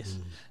training. Yes.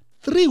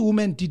 3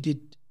 women did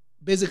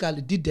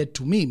that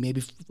to me,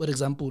 maybe, for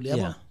example.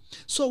 Yeah.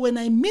 So when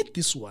I meet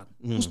this one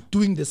who's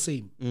doing the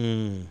same,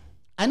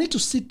 I need to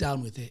sit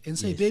down with her and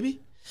say, baby,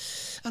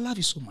 I love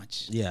you so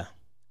much. Yeah.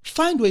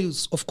 Find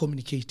ways of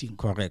communicating.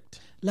 Correct.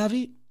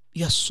 Lavi,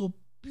 you are so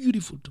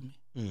beautiful to me.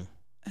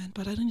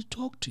 But I need to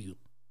talk to you.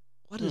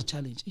 What is the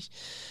challenge?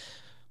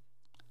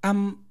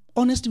 I'm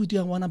honest with you.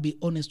 I want to be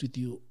honest with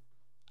you.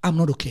 I'm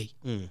not okay.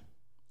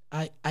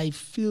 I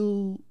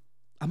feel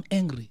I'm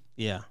angry.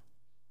 Yeah.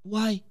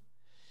 Why?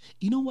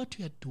 You know what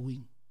you are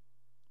doing?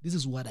 This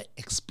is what I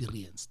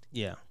experienced.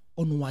 Yeah.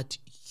 On what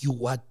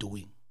you are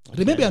doing. Okay.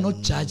 Remember, you're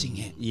not judging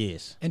her.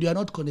 Yes. And you are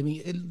not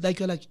condemning.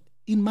 You're like,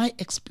 in my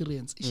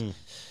experience,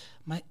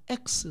 my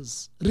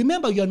exes,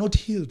 remember, you are not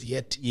healed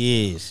yet.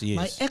 Yes.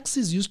 My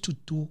exes used to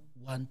do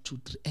 1,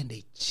 2, 3, and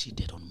they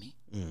cheated on me.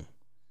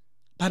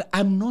 But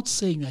I'm not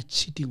saying you are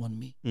cheating on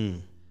me.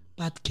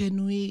 But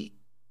can we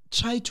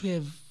try to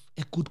have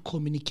a good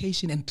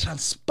communication and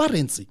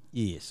transparency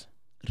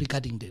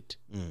regarding that?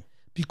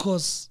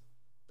 Because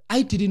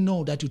I didn't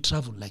know that you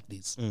travel like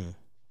this.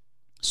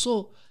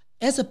 So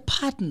as a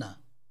partner,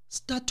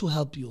 start to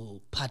help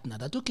your partner.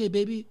 That, okay,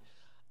 baby,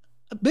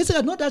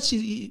 basically, not that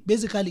she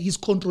basically is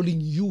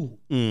controlling you,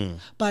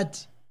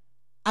 but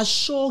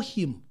assure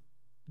him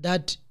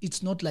that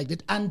it's not like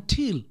that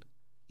until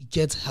he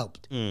gets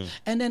helped.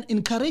 And then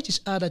encourage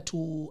each other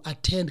to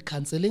attend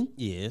counseling.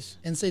 Yes.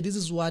 And say, this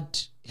is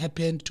what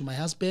happened to my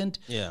husband.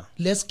 Yeah.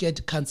 Let's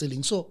get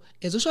counseling. So,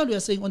 as usual, we are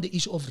saying on the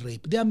issue of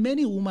rape, there are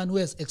many women who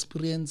has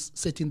experienced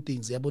certain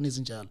things.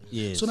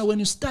 Yes. So now when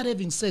you start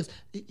having sex,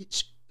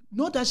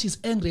 not that she's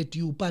angry at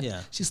you, but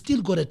she's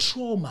still got a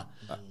trauma.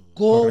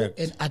 Go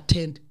and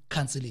attend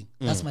counseling.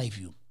 That's my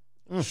view.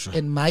 Sure.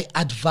 And my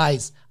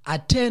advice,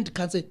 attend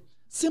counseling.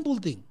 Simple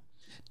thing.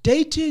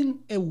 Dating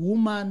a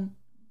woman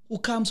who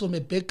comes from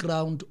a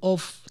background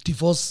of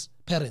divorced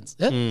parents.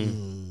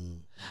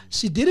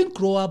 She didn't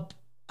grow up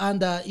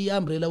under the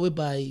umbrella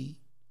whereby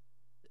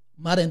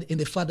mother and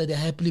the father, they're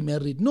happily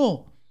married.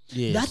 No.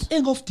 Yes. That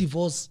end of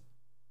divorce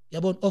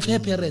of her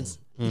parents,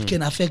 it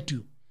can affect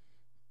you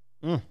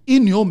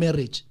in your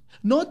marriage.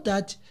 Not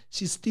that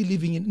she's still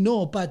living in,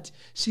 no, but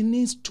she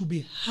needs to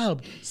be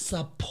helped,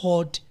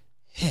 support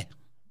her.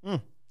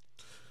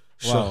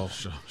 Wow.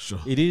 Sure.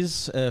 It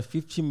is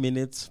 15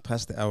 minutes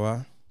past the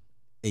hour,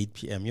 8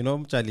 p.m. You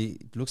know, Charlie,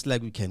 it looks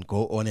like we can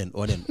go on and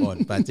on and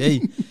on. But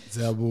hey,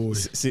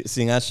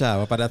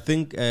 singashawa. But I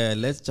think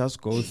let's just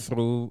go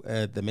through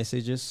the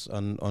messages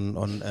on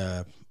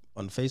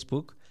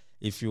Facebook.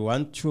 If you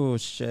want to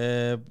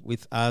share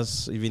with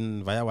us,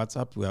 even via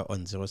WhatsApp, we are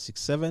on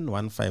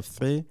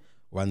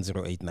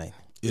 067-153-1089.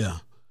 Yeah.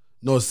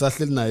 No,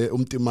 sahleli naye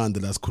umtimande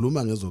la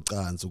sikhuluma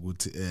ngezocansi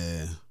ukuthi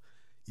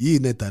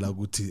yini edala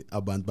ukuthi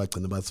abantu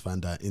bagcina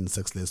basifanda in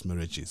sexless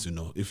marriages, you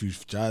know, if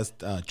you've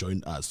just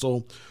joined us.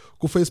 So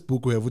ku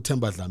Facebook we have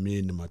uThemba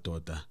Dlamini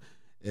madoda.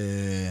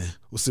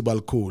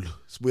 Usibalikhulu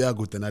sibuya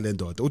kude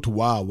nalendoda uthi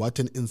wow, what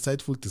an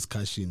insightful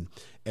discussion,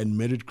 and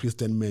married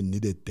Christian men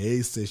need a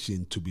day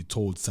session to be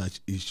told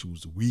such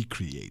issues we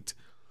create.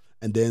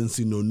 And then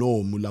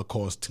no Mula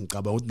Cost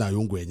ngicaba uthi nayo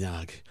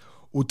ungwenya ke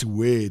uthi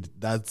word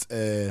that's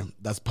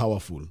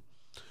powerful,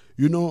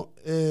 you know.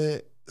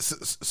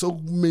 So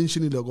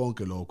mentioning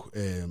konke lokho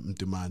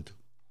Mtimande.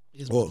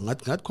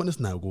 Ngathi khona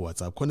sinayo ku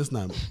WhatsApp, khona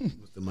sinayo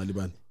Mr.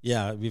 Malibane.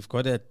 Yeah, we've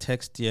got a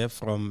text here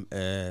from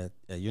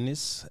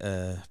Eunice.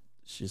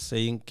 She's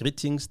saying,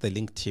 greetings, the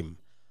Link team.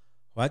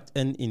 What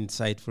an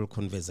insightful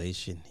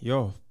conversation.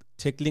 You're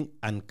tackling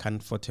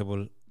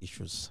uncomfortable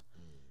issues.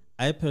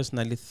 I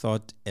personally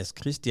thought as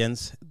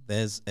Christians,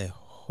 there's a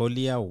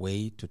holier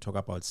way to talk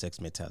about sex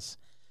matters.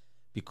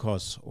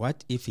 Because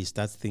what if he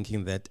starts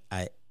thinking that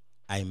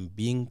I'm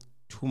being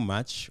too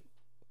much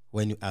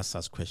when you ask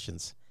us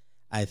questions?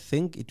 I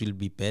think it will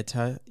be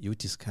better you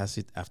discuss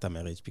it after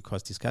marriage,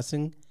 because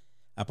discussing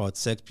about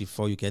sex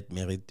before you get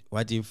married,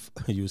 what if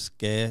you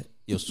scare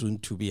your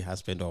soon-to-be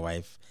husband or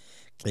wife?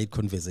 Great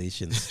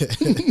conversations.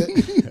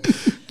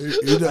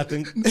 You know, I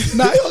think,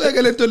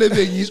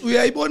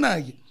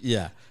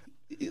 yeah.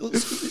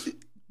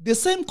 The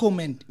same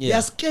comment, they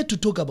are scared to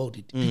talk about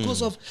it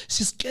because of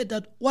she's scared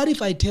that what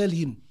if I tell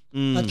him?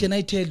 What can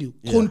I tell you?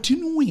 Yeah.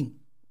 Continuing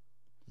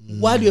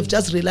while you have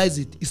just realized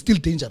it is still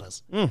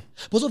dangerous.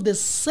 Because of the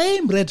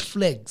same red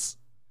flags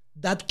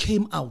that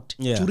came out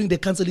during the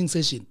counseling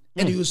session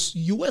and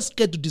you were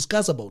scared to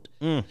discuss about,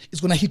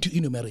 it's going to hit you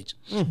in your marriage.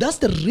 That's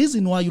the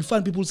reason why you'll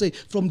find people say,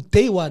 from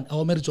day one,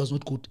 our marriage was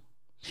not good.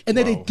 And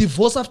then they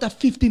divorce after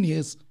 15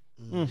 years.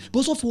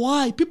 Because of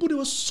why? People, they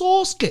were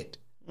so scared.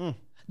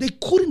 They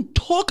couldn't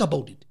talk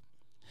about it.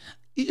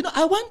 You know,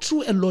 I went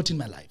through a lot in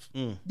my life.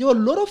 There were a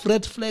lot of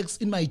red flags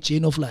in my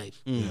chain of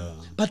life.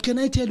 But can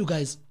I tell you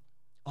guys,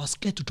 I was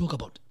scared to talk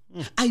about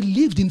it. I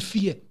lived in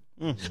fear.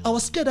 I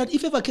was scared that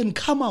if ever can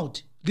come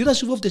out,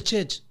 leadership of the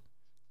church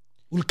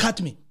will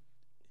cut me.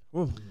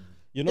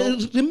 You know,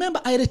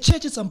 remember, I had a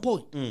church at some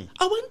point.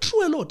 I went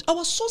through a lot. I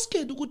was so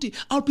scared ukuthi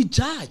I'll be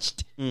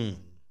judged.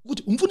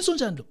 Ukuthi umfundisi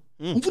onjani lo?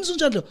 Umfundisi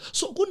onjani lo?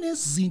 So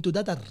kunezinto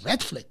that are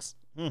red flags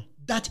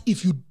that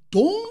if you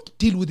don't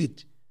deal with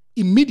it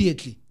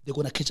immediately, they're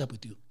going to catch up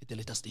with you at a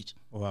later stage.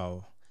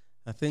 Wow.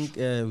 I think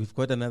we've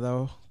got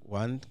another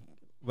one.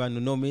 Want to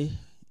know me?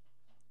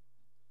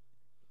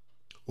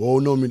 Oh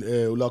no,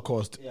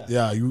 Ulacoste.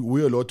 Yeah,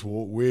 we're a lot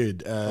weird.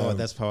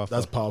 That's powerful.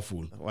 That's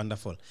powerful.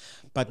 Wonderful.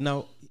 But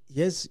now,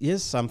 here's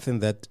something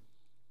that,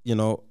 you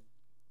know,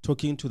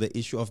 talking to the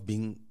issue of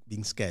being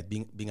scared,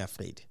 being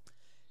afraid.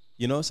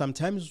 You know,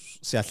 sometimes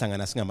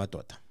siyahlangana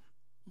singamadoda.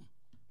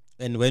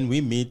 And when we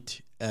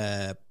meet,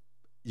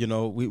 you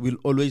know, we will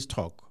always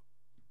talk.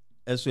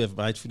 As we have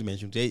rightfully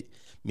mentioned, hey,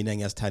 mina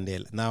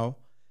ngiyasithandela. Now,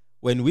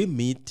 when we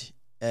meet,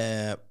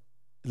 then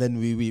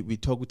we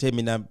talk with him,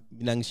 mina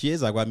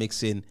ngishiyeza kwami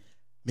ekuseni,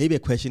 maybe a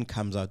question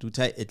comes out,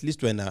 at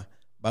least when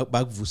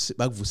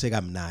bakuvuse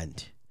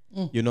kamnandi.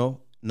 You know,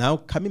 now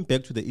coming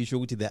back to the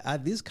issue, there are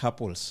these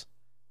couples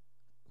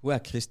who are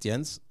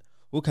Christians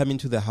who come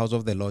into the house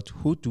of the Lord,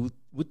 who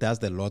does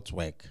the Lord's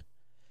work,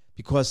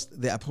 because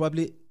they are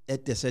probably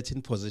at a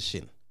certain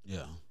position.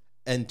 Yeah.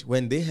 And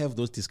when they have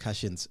those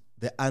discussions,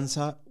 the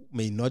answer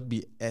may not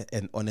be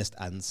an honest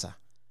answer.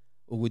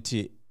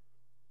 Ukuthi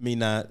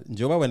mina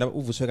njoba wena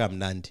uvuswe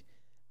kamnandi,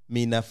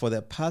 mina for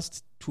the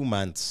past 2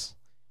 months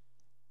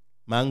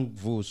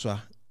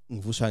ngivuswa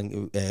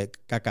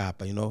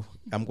kakapa, you know,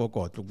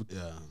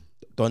 Yeah.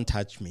 Don't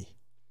touch me.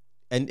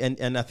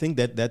 And I think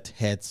that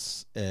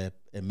hurts a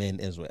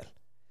man as well,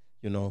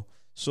 you know.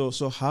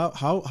 So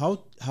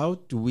how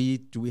do we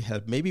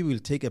help? Maybe we'll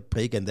take a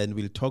break and then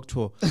we'll talk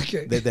to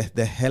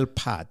the help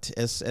part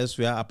as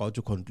we are about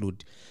to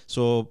conclude.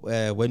 So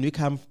when we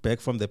come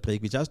back from the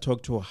break, we just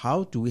talk to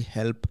how do we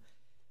help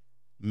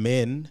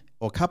men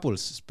or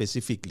couples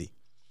specifically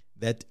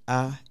that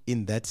are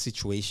in that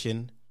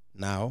situation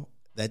now,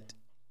 that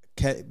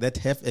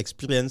have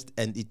experienced,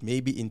 and it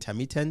may be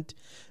intermittent,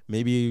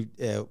 maybe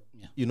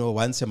you know,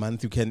 once a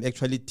month you can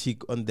actually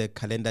tick on the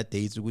calendar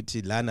days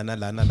ukuthi lana na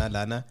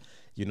lana,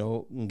 you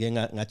know,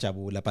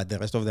 but the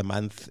rest of the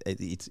month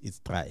it's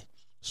dry.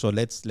 So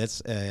let's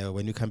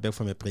when you come back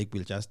from a break,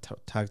 we'll just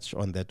touch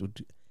on that.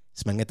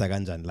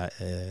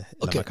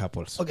 Okay.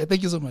 Couples. Okay,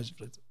 thank you so much,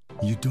 Fred.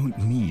 You don't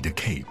need a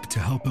cape to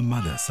help a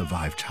mother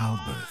survive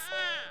childbirth.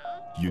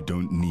 You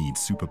don't need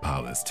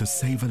superpowers to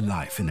save a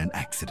life in an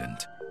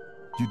accident.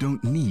 You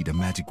don't need a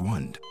magic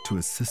wand to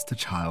assist a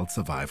child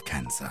survive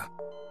cancer.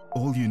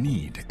 All you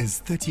need is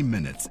 30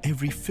 minutes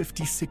every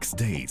 56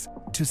 days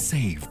to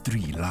save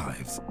 3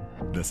 lives.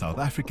 The South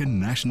African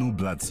National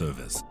Blood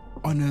Service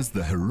honors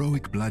the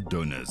heroic blood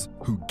donors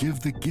who give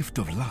the gift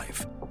of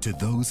life to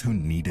those who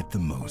need it the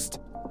most.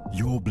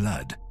 Your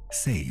blood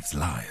saves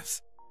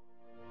lives.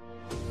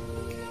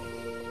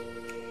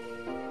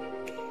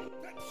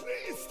 That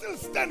tree is still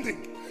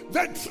standing.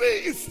 That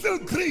tree is still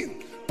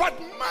green. But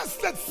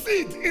mustard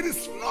seed, it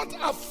is not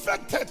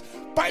affected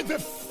by the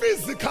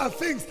physical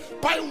things,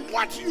 by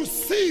what you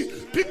see,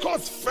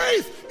 because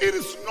faith, it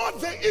is not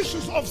the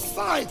issues of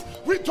sight.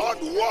 We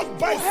don't walk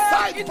by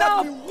sight,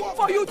 but we walk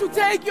for you to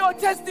take your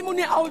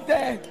testimony out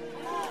there.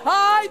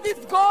 Hi, this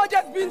God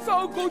has been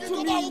so good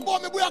to me.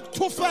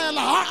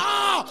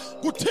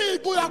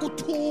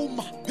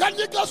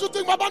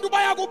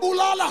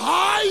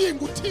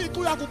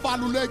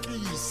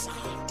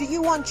 Do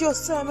you want your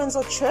sermons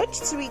or church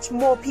to reach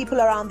more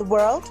people around the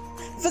world?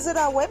 Visit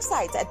our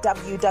website at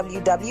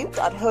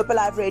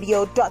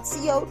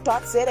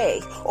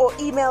www.hopealiveradio.co.za or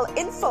email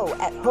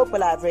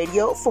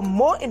info@hopealiveradio for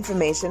more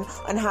information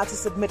on how to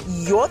submit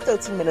your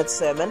 30-minute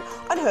sermon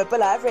on Hope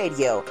Alive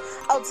Radio.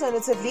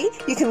 Alternatively,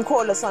 you can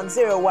call us on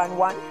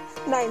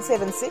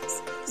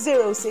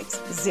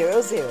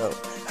 011-976-0600.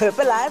 Hope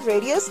Alive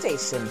Radio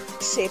Station,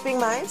 shaping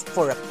minds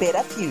for a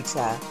better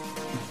future.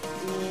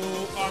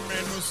 We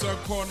still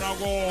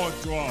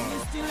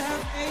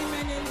have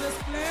amen in this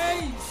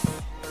place.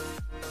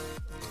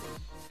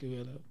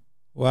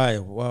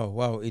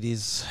 Wow. It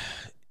is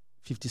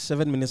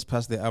 57 minutes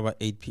past the hour,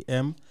 8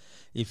 p.m.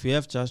 If you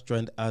have just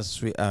joined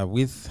us, we are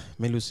with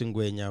Melusi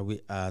Ngwenya.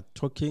 We are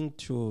talking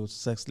to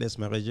sexless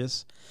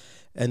marriages,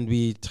 and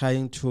we're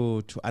trying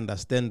to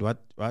understand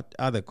what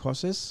are the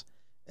causes.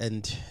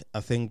 And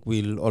I think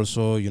we'll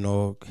also, you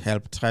know,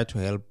 try to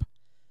help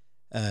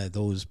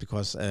those,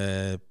 because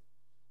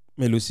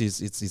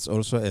Melusi is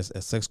also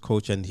a sex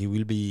coach, and he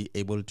will be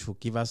able to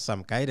give us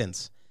some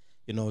guidance,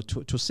 you know,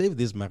 to save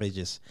these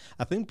marriages.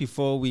 I think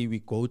before we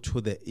go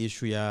to the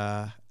issue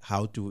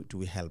how do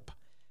we help?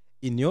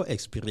 In your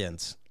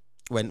experience,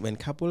 when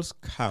couples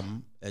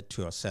come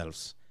to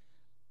yourselves,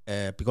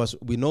 because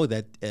we know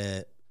that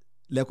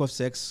lack of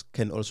sex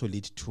can also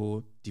lead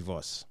to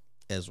divorce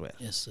as well.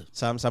 Yes, sir.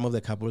 Some of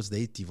the couples,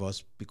 they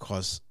divorce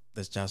because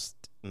there's just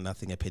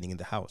nothing happening in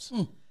the house.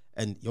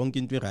 And young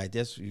right,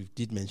 yes, you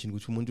did mention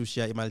which umuntu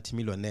share a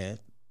multi-millionaire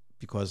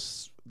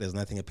because there's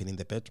nothing happening in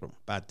the bedroom.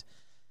 But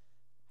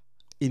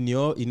in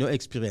your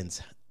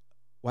experience,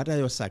 what are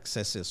your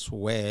successes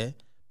where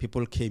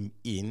people came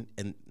in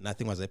and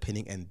nothing was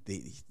happening and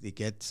they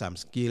get some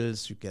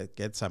skills, you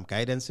get some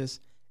guidances,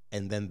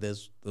 and then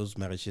those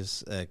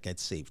marriages get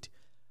saved?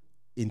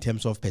 In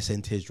terms of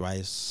percentage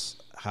wise,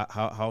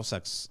 how's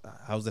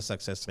the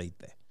success rate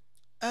there?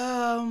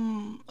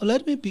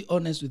 Let me be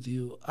honest with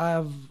you.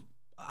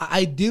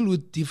 I deal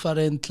with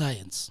different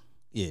clients.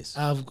 Yes.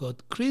 I've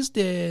got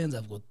Christians,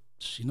 I've got,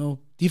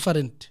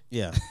 different.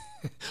 Yeah.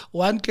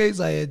 One case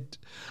I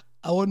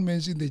won't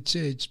mention the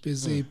church per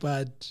se,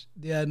 but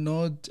they are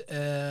not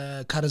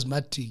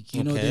charismatic.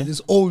 You know,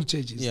 there's old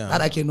churches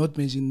that I cannot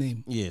mention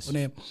name. Yes.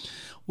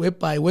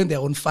 Whereby when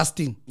they're on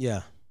fasting.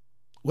 Yeah.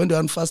 When they're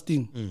on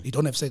fasting, they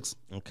don't have sex.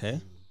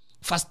 Okay.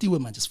 Fastile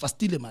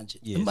manje.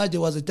 Yes. Imagine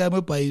there was a time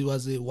whereby it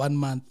was 1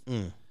 month.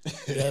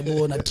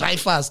 On a dry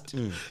fast.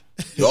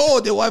 Yo,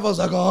 the wife was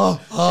like,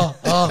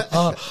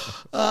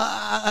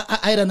 I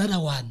had another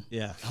one.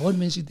 Yeah. I won't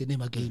mention the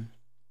name again.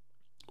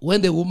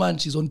 When the woman,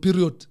 she's on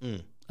period,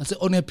 I say,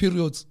 on her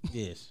periods,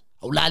 yes,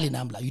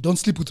 you don't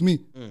sleep with me.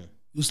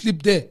 You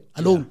sleep there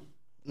alone.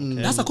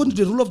 Okay. That's according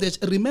to the rule of the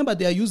church. Remember,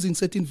 they are using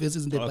certain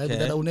verses in the Bible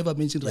that I will never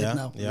mention right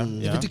now.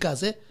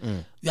 Leviticus,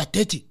 you are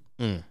 30.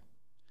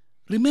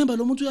 Remember,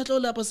 lo muntu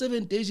uyahlola lapha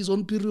 7 days is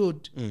on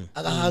period.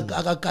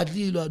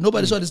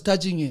 Nobody is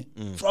touching her.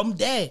 From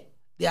there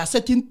are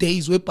certain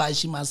days whereby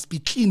she must be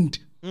cleaned.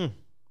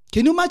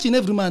 Can you imagine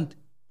every month?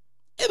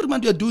 Every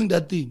month you are doing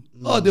that thing.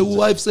 The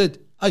wife said,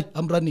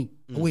 I'm running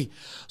away.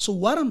 So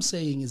what I'm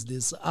saying is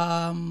this.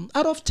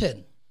 Out of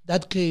 10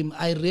 that came,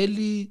 I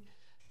really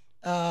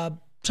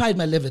tried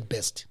my level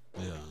best.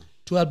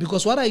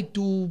 Because what I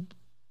do,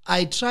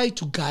 I try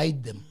to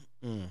guide them.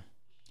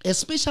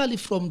 Especially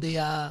from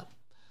their...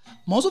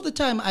 Most of the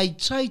time, I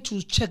try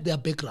to check their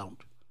background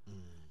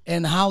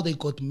and how they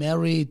got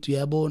married.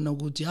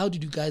 How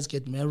did you guys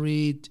get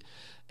married?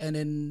 And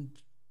then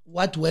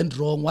what went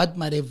wrong? What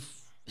might have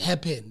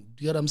happened?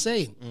 Do you know what I'm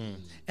saying?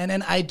 And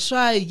then I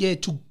try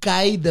to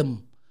guide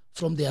them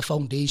from their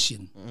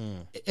foundation.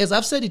 As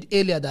I've said it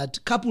earlier, that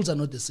couples are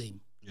not the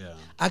same.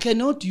 I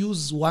cannot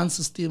use one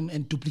system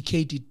and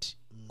duplicate it,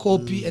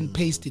 copy and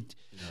paste it.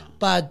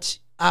 But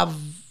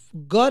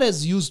God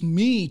has used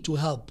me to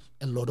help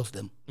a lot of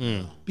them.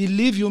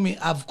 Believe you me,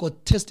 I've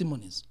got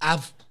testimonies.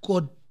 I've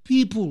got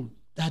people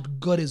that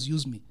God has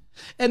used me.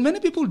 And many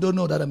people don't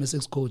know that I'm a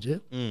sex coach.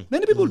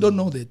 Many people don't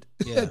know that.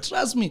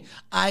 Trust me,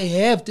 I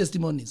have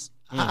testimonies.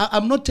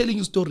 I'm not telling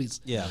you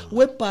stories.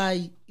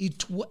 Whereby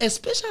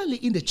especially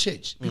in the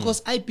church,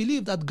 because I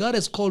believe that God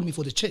has called me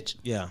for the church.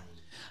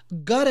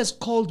 God has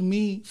called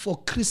me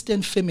for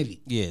Christian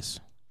family.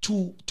 Yes.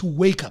 To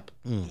wake up.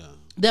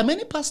 There are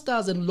many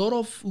pastors and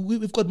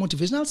we've got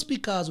motivational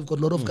speakers, we've got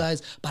a lot of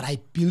guys, but I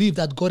believe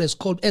that God has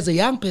called as a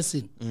young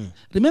person.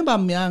 Remember,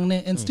 I'm young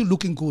and still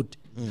looking good.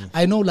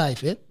 I know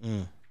life.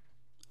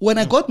 When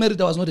I got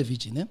married, I was not a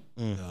virgin.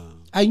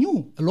 I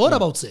knew a lot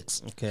about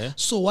sex. Okay.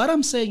 So what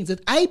I'm saying is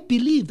that I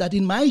believe that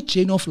in my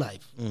chain of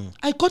life,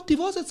 I got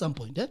divorced at some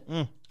point.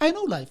 I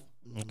know life.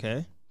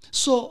 Okay.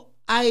 So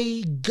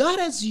God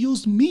has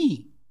used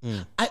me.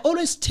 I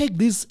always take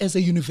this as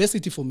a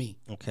university for me.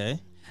 Okay.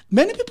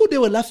 Many people, they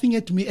were laughing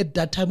at me at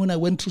that time when I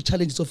went through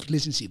challenges of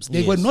relationships.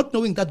 They were not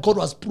knowing that God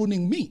was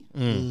pruning me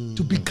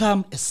to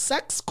become a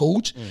sex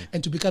coach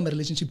and to become a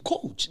relationship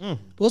coach.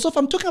 Because if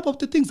I'm talking about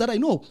the things that I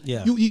know,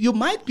 you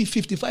might be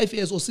 55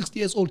 years or 60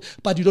 years old,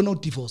 but you don't know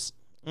divorce.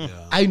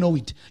 I know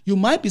it. You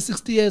might be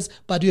 60 years,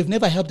 but you have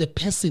never helped a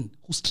person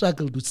who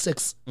struggled with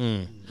sex.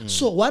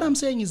 So what I'm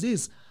saying is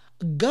this.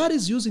 God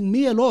is using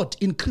me a lot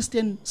in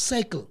Christian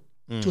cycle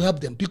to help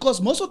them. Because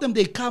most of them,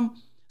 they come...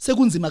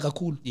 sekunzima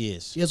kakhulu.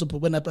 Yes. Yes,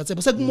 when I say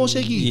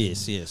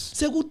sekumoshekile. Yes.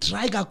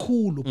 Sekudry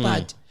kakhulu,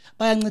 but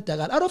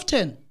bayancedakala. Out of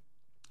 10,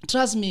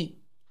 trust me,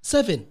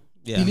 7,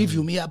 believe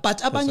you me.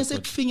 But abanye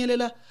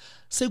sekufinyelela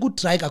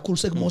sekudry kakhulu,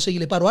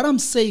 sekumoshekile. But what I'm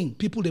saying,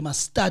 people, they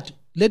must start.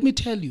 Let me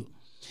tell you,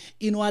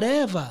 in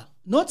whatever,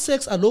 not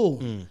sex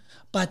alone,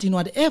 but in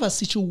whatever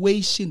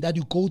situation that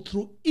you go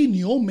through in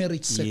your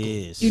marriage circle,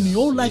 in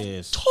your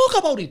life, talk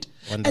about it.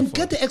 Wonderful. And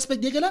get the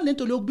expectation.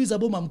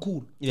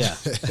 Yeah.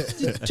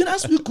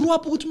 As we grew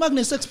up with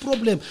magnet sex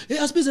problem,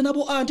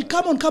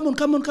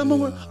 come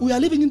on. We are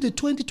living in the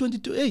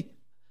 2022. Hey,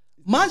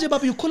 Manje,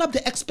 Baba, you call up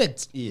the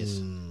experts.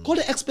 Yes. Call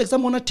the experts.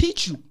 I'm gonna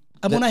teach you.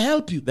 I'm gonna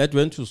help you. That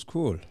went to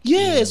school.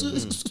 Yes. I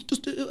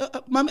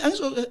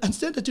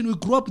understand that we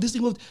grew up with this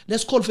thing of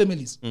let's call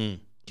families.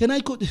 Can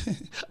I quote?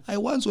 I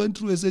once went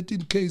through a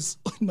certain case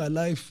in my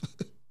life.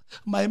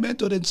 My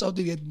mentor then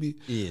shouting at me.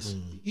 Yes.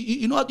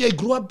 You know what? I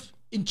grew up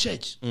in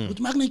church with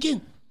Magna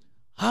King.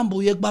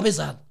 Hambo yek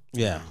babezal.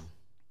 Yeah.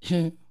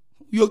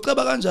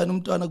 uyoceba kanjani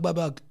umntwana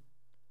kubabakhe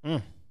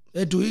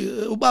ethi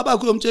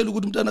ubabakhe uyomtshela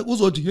ukuthi umntwana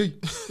uzothi hey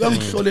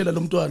uyangihlolela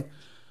lo mntwana.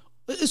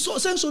 So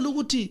sengisho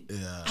ukuthi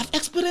I've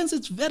experienced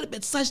it very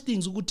bad such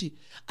things ukuthi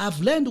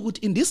I've learned ukuthi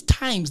in these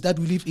times that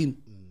we live in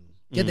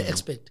get the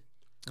expert.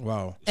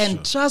 Wow.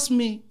 And trust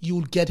me, you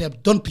will get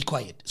help. Don't be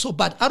quiet. So,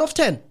 but out of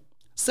 10,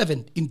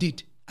 7,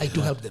 indeed, I do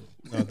help them.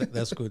 No,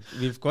 that's good.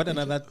 We've got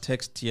another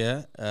text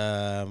here.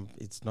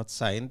 It's not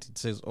signed. It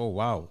says, oh,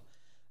 wow.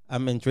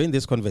 I'm enjoying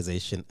this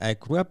conversation. I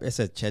grew up as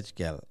a church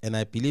girl, and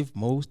I believe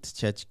most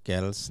church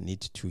girls need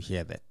to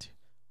hear that.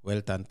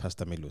 Well done,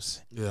 Pastor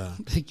Melusi. Yeah.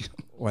 Thank you.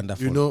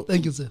 Wonderful. You know,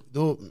 thank you, sir.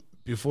 No,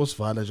 before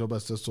Svala, Joba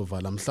says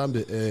Sovala,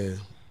 mhlambe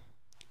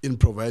in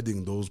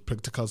providing those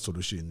practical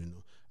solutions, you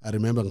know. I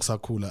remember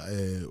ngisakula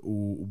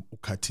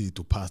uKhathi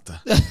to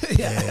pastor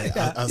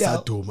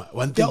asaduma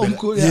one thing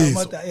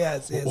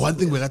one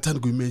thing bekathanda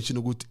kuyimention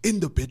ukuthi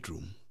in the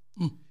bedroom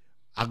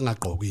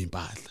akungaqoki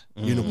impahla,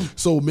 you know.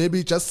 So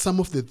maybe just some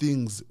of the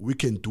things we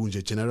can do,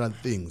 general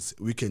things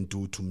we can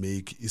do to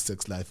make a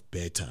sex life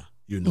better,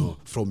 you know,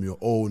 from your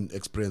own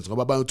experience.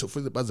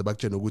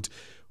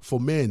 For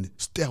men,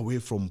 stay away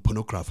from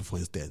pornography, for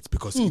instance,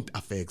 because it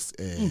affects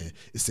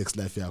sex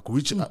life.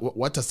 Which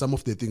what are some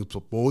of the things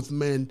both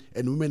men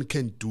and women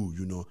can do,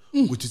 you know,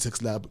 which is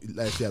sex life?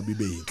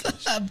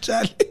 I'm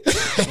Charlie.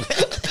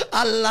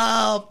 I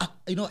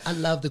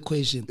love the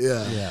question.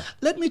 Yeah.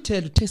 Let me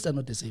tell you, tastes are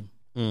not the same.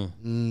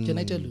 Can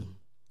I tell you?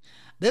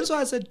 That's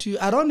why I said to you,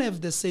 I don't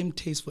have the same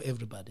taste for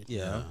everybody.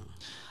 Yeah.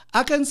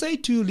 I can say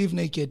to you, live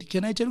naked.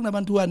 Can I tell you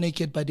about who are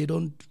naked but they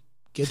don't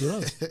get it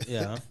right?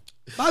 Yeah.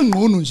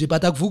 Bangqunu nje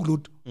but akuvuki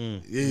lutho.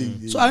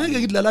 So angeke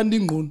ngidlala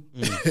ndingqunu.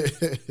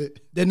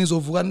 Then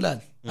izovuka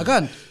nilala. I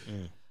can't.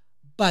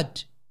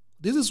 But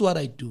this is what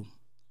I do.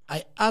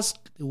 I ask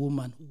the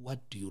woman, what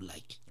do you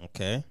like?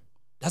 Okay.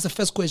 That's the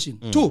first question.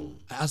 2,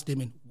 I ask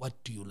them, what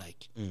do you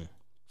like?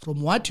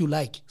 From what you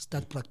like,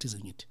 start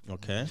practicing it.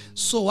 Okay.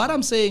 So what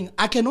I'm saying,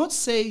 I cannot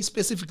say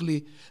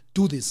specifically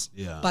do this,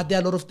 but there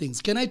are a lot of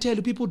things. Can I tell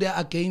you, people they are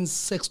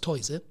against sex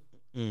toys?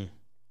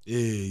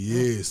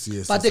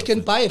 Yes. But they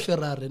can buy a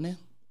Ferrari,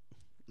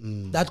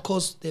 that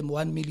costs them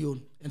 1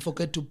 million, and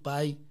forget to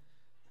buy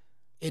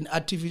an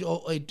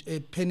artificial or a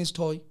penis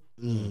toy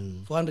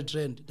for 100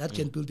 rand. That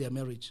can build their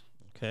marriage.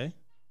 Okay.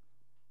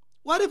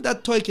 What if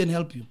that toy can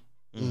help you?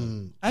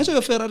 I'm sure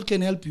your Ferrari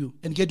can help you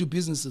and get you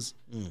businesses.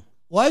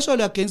 Why are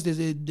you against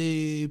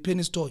the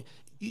penis toy?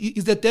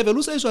 Is the devil.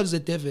 Who says is the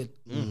devil?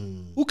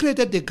 Who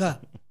created the car?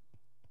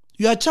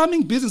 You are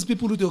charming business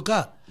people with your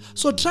car.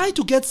 So try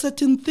to get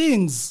certain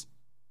things.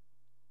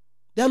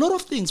 There are a lot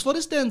of things. For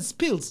instance,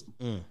 pills.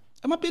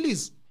 I'm a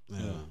pills.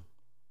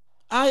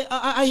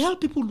 I help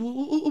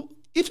people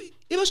if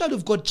actually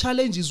you've got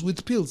challenges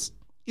with pills.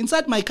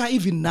 Inside my car,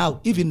 even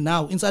now,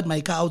 inside my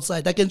car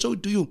outside, I can show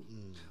it to you.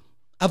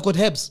 I've got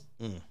herbs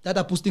that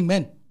are boosting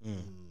men.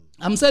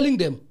 I'm selling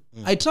them.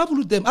 I travel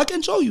with them. I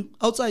can show you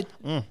outside.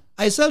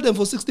 I sell them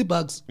for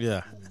 $60.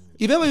 Yeah.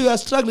 If ever you are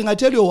struggling, I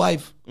tell your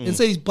wife and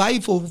say buy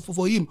it for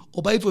him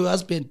or buy it for your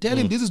husband. Tell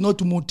him this is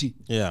not muti.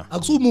 Yeah.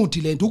 So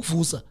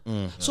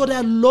there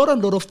are a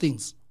lot of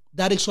things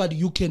that actually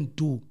you can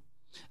do.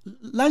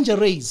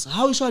 Lingeries,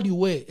 how should you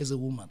wear as a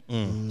woman?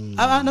 And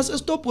I say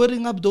stop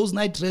wearing up those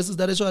night dresses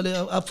that actually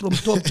are from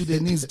top to the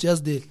knees,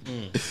 just there.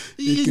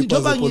 Keep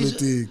us a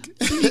politic.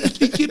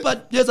 Keep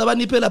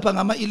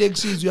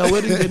elections, you are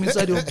wearing them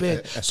inside your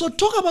bed. So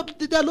talk about,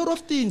 there are a lot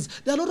of things.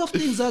 There are a lot of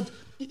things that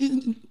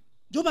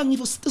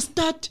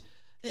start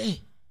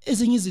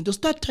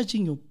start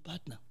touching your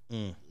partner.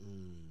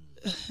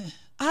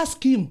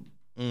 Ask him.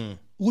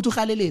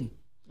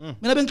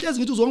 Mina bengihlezi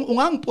ngithi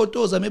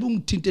ungangipotoza maybe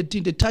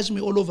ungithinte touch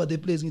me all over the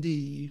place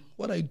ngithi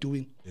what are you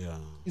doing?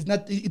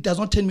 It does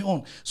not turn me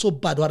on. So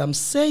but what I'm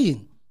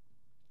saying,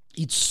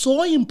 it's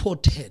so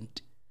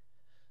important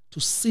to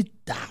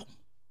sit down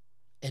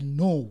and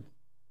know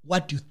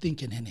what you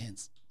think and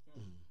enhance.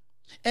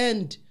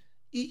 And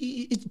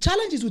it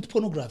challenges with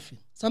pornography,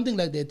 something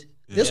like that.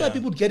 That's why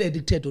people get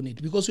addicted on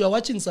it, because you are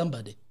watching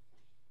somebody.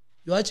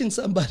 You're watching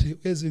somebody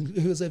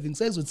who's having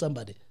sex with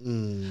somebody.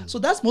 So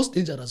that's most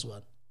dangerous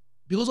one.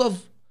 Because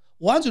of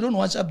once you don't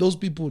watch up those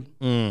people,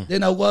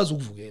 then I was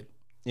ukuvukela.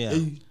 Yeah.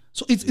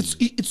 So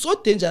it's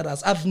so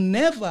dangerous. I've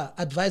never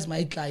advised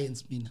my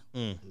clients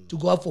to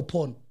go out for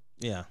porn.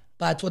 Yeah.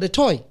 But for the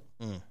toy,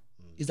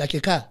 it's like a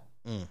car.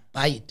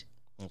 Buy it.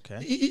 Okay.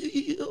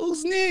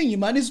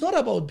 It's not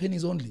about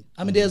pennies only.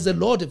 I mean, there's a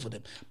lot for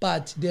them.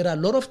 But there are a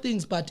lot of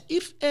things. But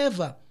if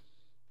ever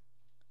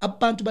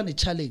abantu bane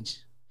challenge,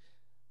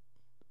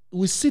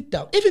 we sit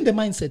down. Even the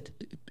mindset.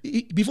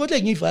 Before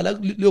like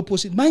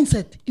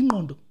mindset,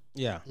 ingqondo.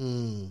 Yeah.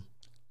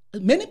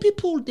 Many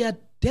people, they are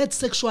dead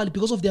sexually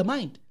because of their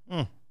mind.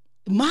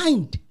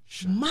 Mind.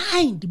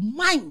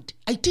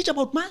 I teach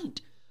about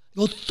mind.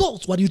 Your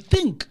thoughts, what you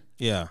think,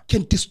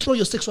 can destroy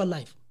your sexual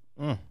life.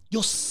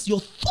 Your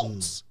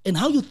thoughts and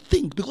how you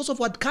think, because of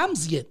what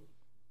comes here,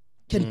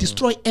 can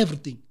destroy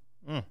everything.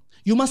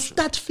 You must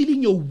start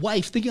feeling your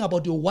wife, thinking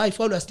about your wife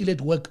while you are still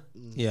at work.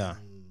 Yeah.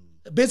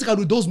 Basically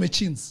with those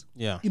machines.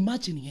 Yeah.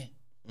 Imagine here.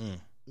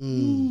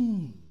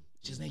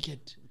 She's naked.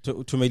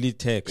 To mainly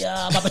text.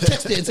 Yeah, but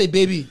text her and say,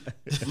 baby,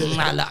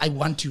 I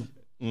want you.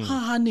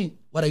 Honey,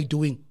 what are you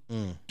doing?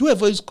 Do a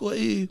voice call,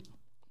 a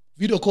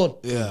video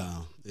call.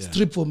 Yeah.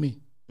 Strip for me.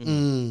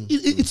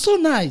 It's so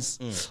nice.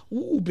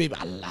 Ooh, baby,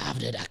 I love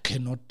that. I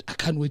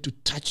can't wait to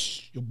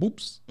touch your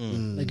boobs.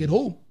 I get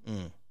home.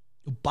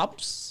 Your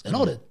bumps and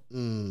all that.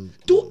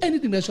 Do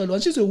anything that she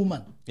wants. She's a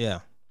woman.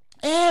 Yeah.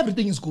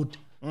 Everything is good.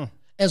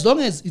 As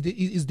long as it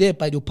is there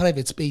by your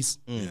private space.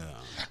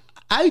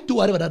 I do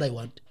whatever that I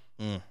want.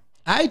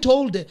 I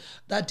told her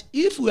that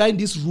if we are in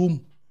this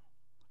room,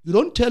 you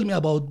don't tell me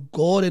about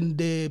God and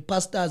the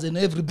pastors and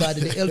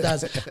everybody, the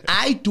elders.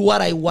 I do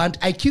what I want.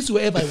 I kiss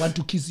whoever I want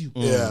to kiss you.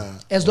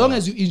 As long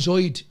as you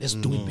enjoy it, let's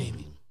do it,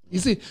 baby. You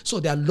see, so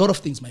there are a lot of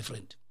things, my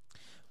friend.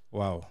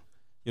 Wow.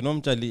 You know,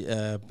 Mjali,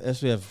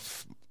 as we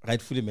have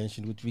rightfully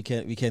mentioned, which we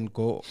can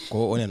go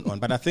on and on.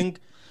 But I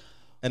think,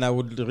 and I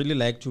would really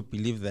like to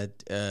believe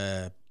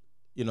that,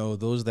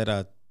 those that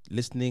are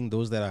listening,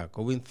 those that are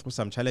going through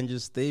some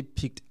challenges, they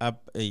picked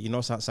up,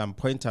 some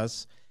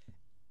pointers,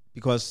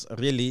 because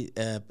really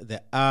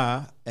there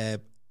are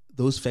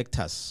those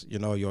factors,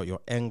 your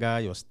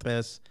anger, your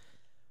stress.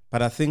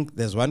 But I think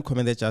there's one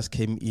comment that just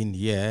came in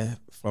here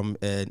from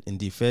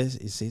Indife.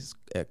 It says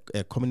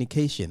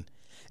communication.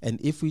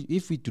 And if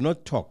we do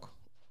not talk,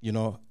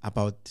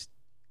 about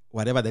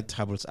whatever that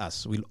troubles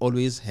us, we'll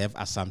always have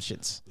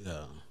assumptions.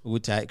 Yeah.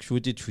 Which I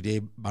shoot it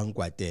today,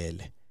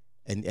 bangwadele.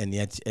 And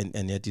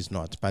yet is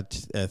not. But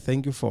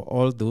thank you for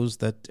all those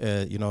that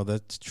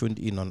that tuned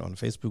in on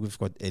Facebook. We've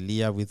got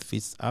Elia with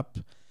fists up.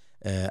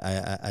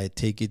 I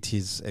take it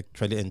he's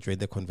actually enjoyed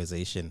the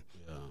conversation.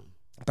 Yeah.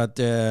 But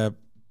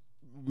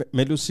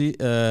Melusi,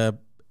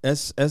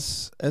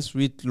 as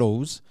we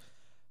close,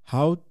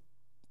 how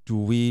do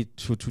we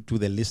to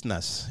the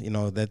listeners,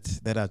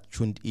 that are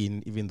tuned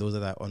in, even those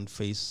that are on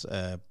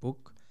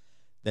Facebook,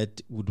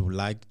 that would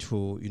like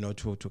to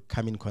to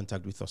come in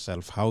contact with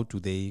yourself? How do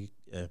they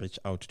reach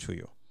out to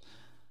you?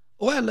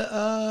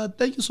 Well,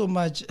 thank you so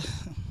much.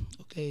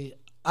 Okay,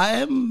 I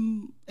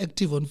am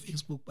active on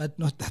Facebook, but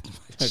not that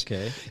much.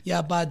 Okay.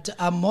 Yeah, but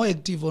I'm more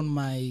active on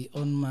my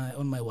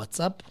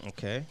WhatsApp.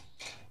 Okay.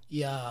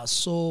 Yeah,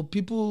 so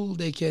people,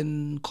 they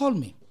can call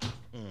me.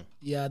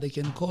 Yeah, they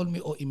can call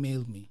me or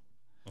email me.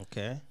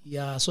 Okay.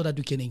 Yeah, so that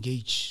we can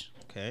engage.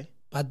 Okay.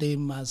 But they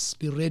must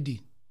be ready,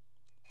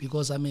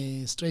 because I'm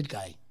a straight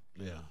guy.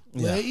 Yeah.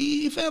 Well,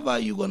 if ever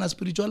you're gonna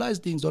spiritualize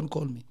things, don't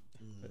call me.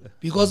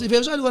 Because if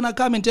you're actually gonna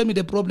come and tell me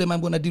the problem, I'm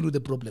gonna deal with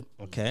the problem.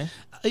 Okay.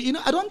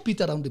 I don't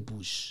beat around the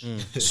bush.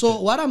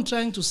 So what I'm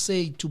trying to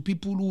say to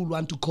people who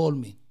want to call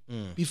me,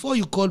 before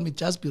you call me,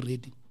 just be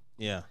ready.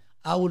 Yeah.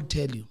 I will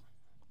tell you.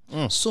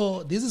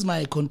 So this is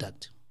my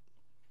contact.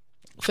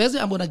 First,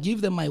 I'm gonna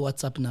give them my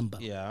WhatsApp number.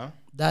 Yeah.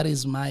 That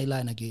is my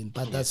line again,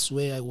 but that's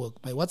where I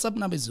work. My WhatsApp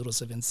number is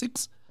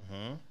 076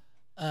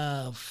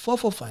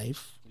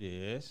 445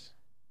 yes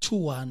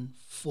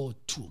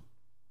 2142.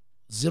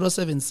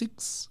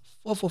 076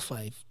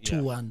 445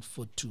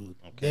 2142.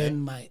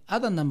 Then my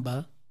other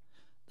number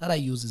that I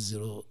use is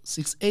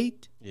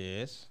 068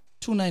 yes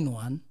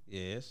 291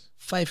 yes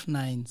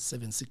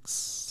 5976.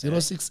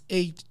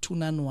 068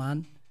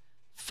 291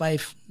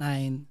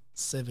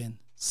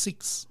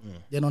 5976.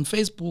 Then on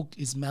Facebook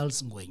is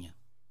Mels Ngwenya.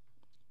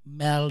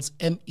 Mels,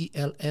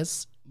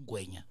 MELS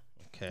Ngwenya.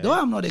 Okay. Though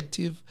I'm not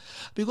active,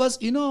 because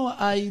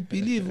I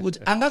believe with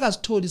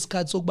Angagas told this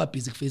card so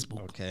busy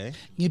Facebook. Okay.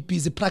 You're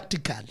busy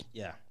practically.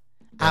 Yeah.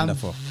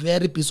 Wonderful. I'm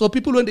very busy. So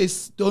people, when they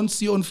don't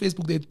see you on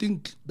Facebook, they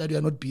think that you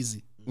are not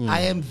busy.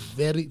 I am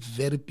very,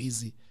 very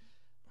busy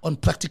on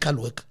practical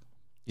work.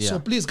 Yeah. So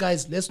please,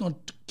 guys, let's not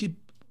keep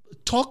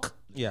talk.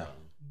 Yeah.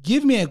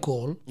 Give me a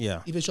call.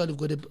 Yeah. Eventually,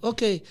 we've got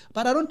okay,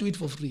 but I don't do it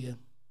for free.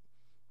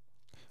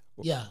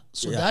 Yeah.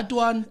 So that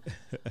one,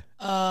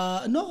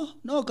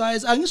 no,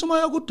 guys. I'm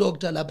a good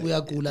doctor.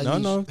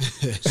 No.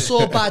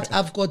 So, but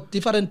I've got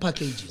different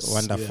packages.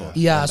 Wonderful.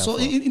 Yeah. So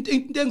in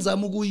things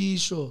I'm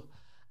show.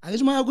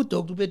 I'm good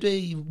doctor.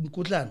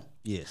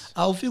 Yes.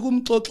 Awufika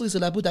umxoxise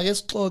lapho uthi ake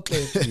sixoxe.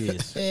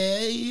 Yes.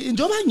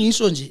 Njoba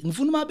ngisho nje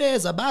ngifuna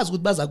mabeza bazi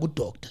ukuthi baza ku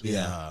doctor.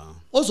 Yeah.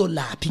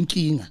 Ozolapha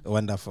inkinga.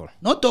 Wonderful.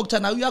 No doctor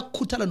now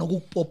uyakukhuthala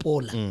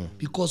nokukupopola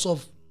because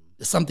of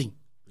something.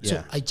 So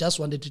Yeah. I just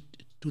wanted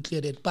to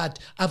clear that, but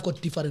I've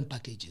got different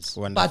packages.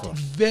 Wonderful. But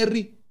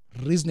very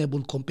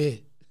reasonable compared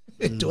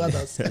to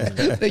others.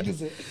 Thank you,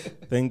 sir.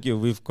 Thank you.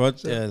 We've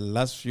got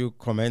last few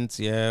comments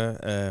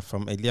here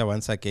from Elia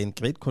once again.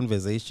 Great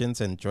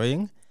conversations,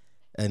 enjoying.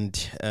 And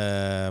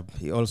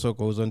he also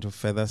goes on to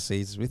further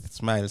says, with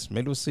smiles,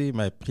 Melusi,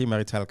 my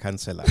premarital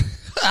counselor.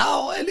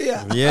 Oh,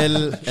 Elia.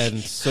 Real and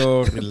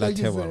so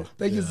relatable.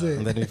 Thank you, sir.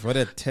 And then we've got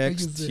a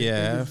text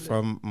here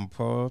from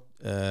Mpo.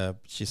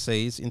 She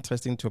says,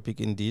 interesting topic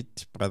indeed,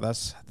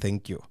 brothers.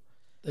 Thank you.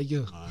 Thank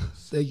you.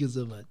 Thank you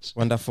so much.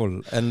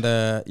 Wonderful. And,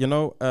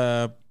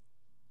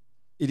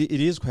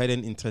 it is quite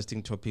an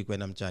interesting topic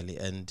when I'm Jali.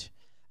 And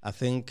I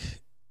think,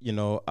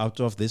 out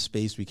of this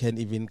space, we can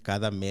even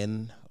gather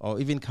men or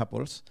even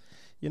couples,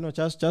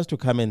 just to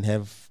come and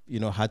have,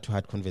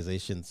 heart-to-heart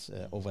conversations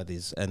over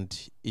this.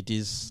 And it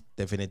is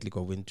definitely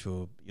going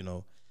to,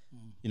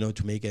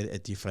 to make a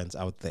difference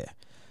out there.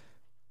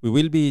 We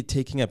will be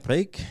taking a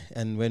break,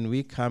 and when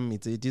we come,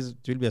 it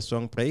will be a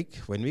song break.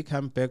 When we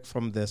come back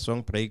from the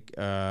song break,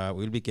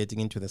 we'll be getting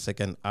into the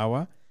second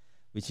hour,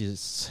 which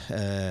is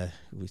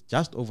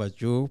just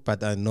overdue,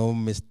 but I know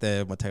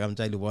Mr.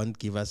 Motakamjali won't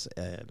give us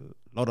a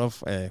lot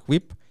of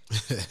whip,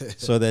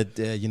 so that,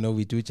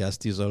 we do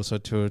justice also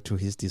to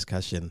his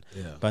discussion.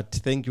 Yeah. But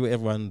thank you,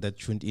 everyone that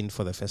tuned in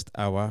for the first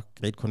hour.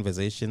 Great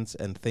conversations,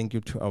 and thank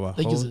you to our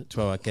host,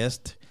 to our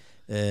guest,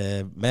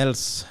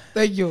 Mels.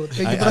 Thank you.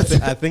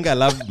 I think I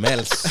love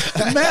Mels.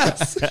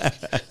 Mels,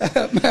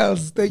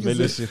 thank you.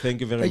 Melusi, thank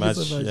you very much,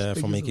 so much.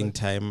 for making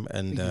time,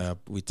 and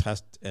we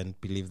trust and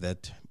believe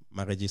that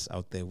marriages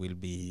out there will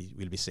be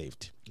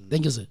saved.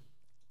 Thank you, sir.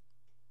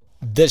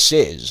 This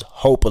is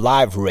Hope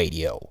Alive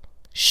Radio,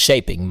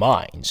 shaping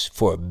minds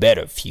for a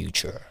better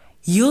future.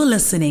 You're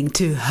listening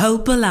to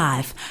Hope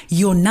Alive,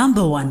 your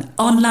 #1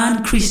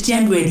 online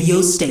Christian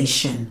radio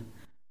station.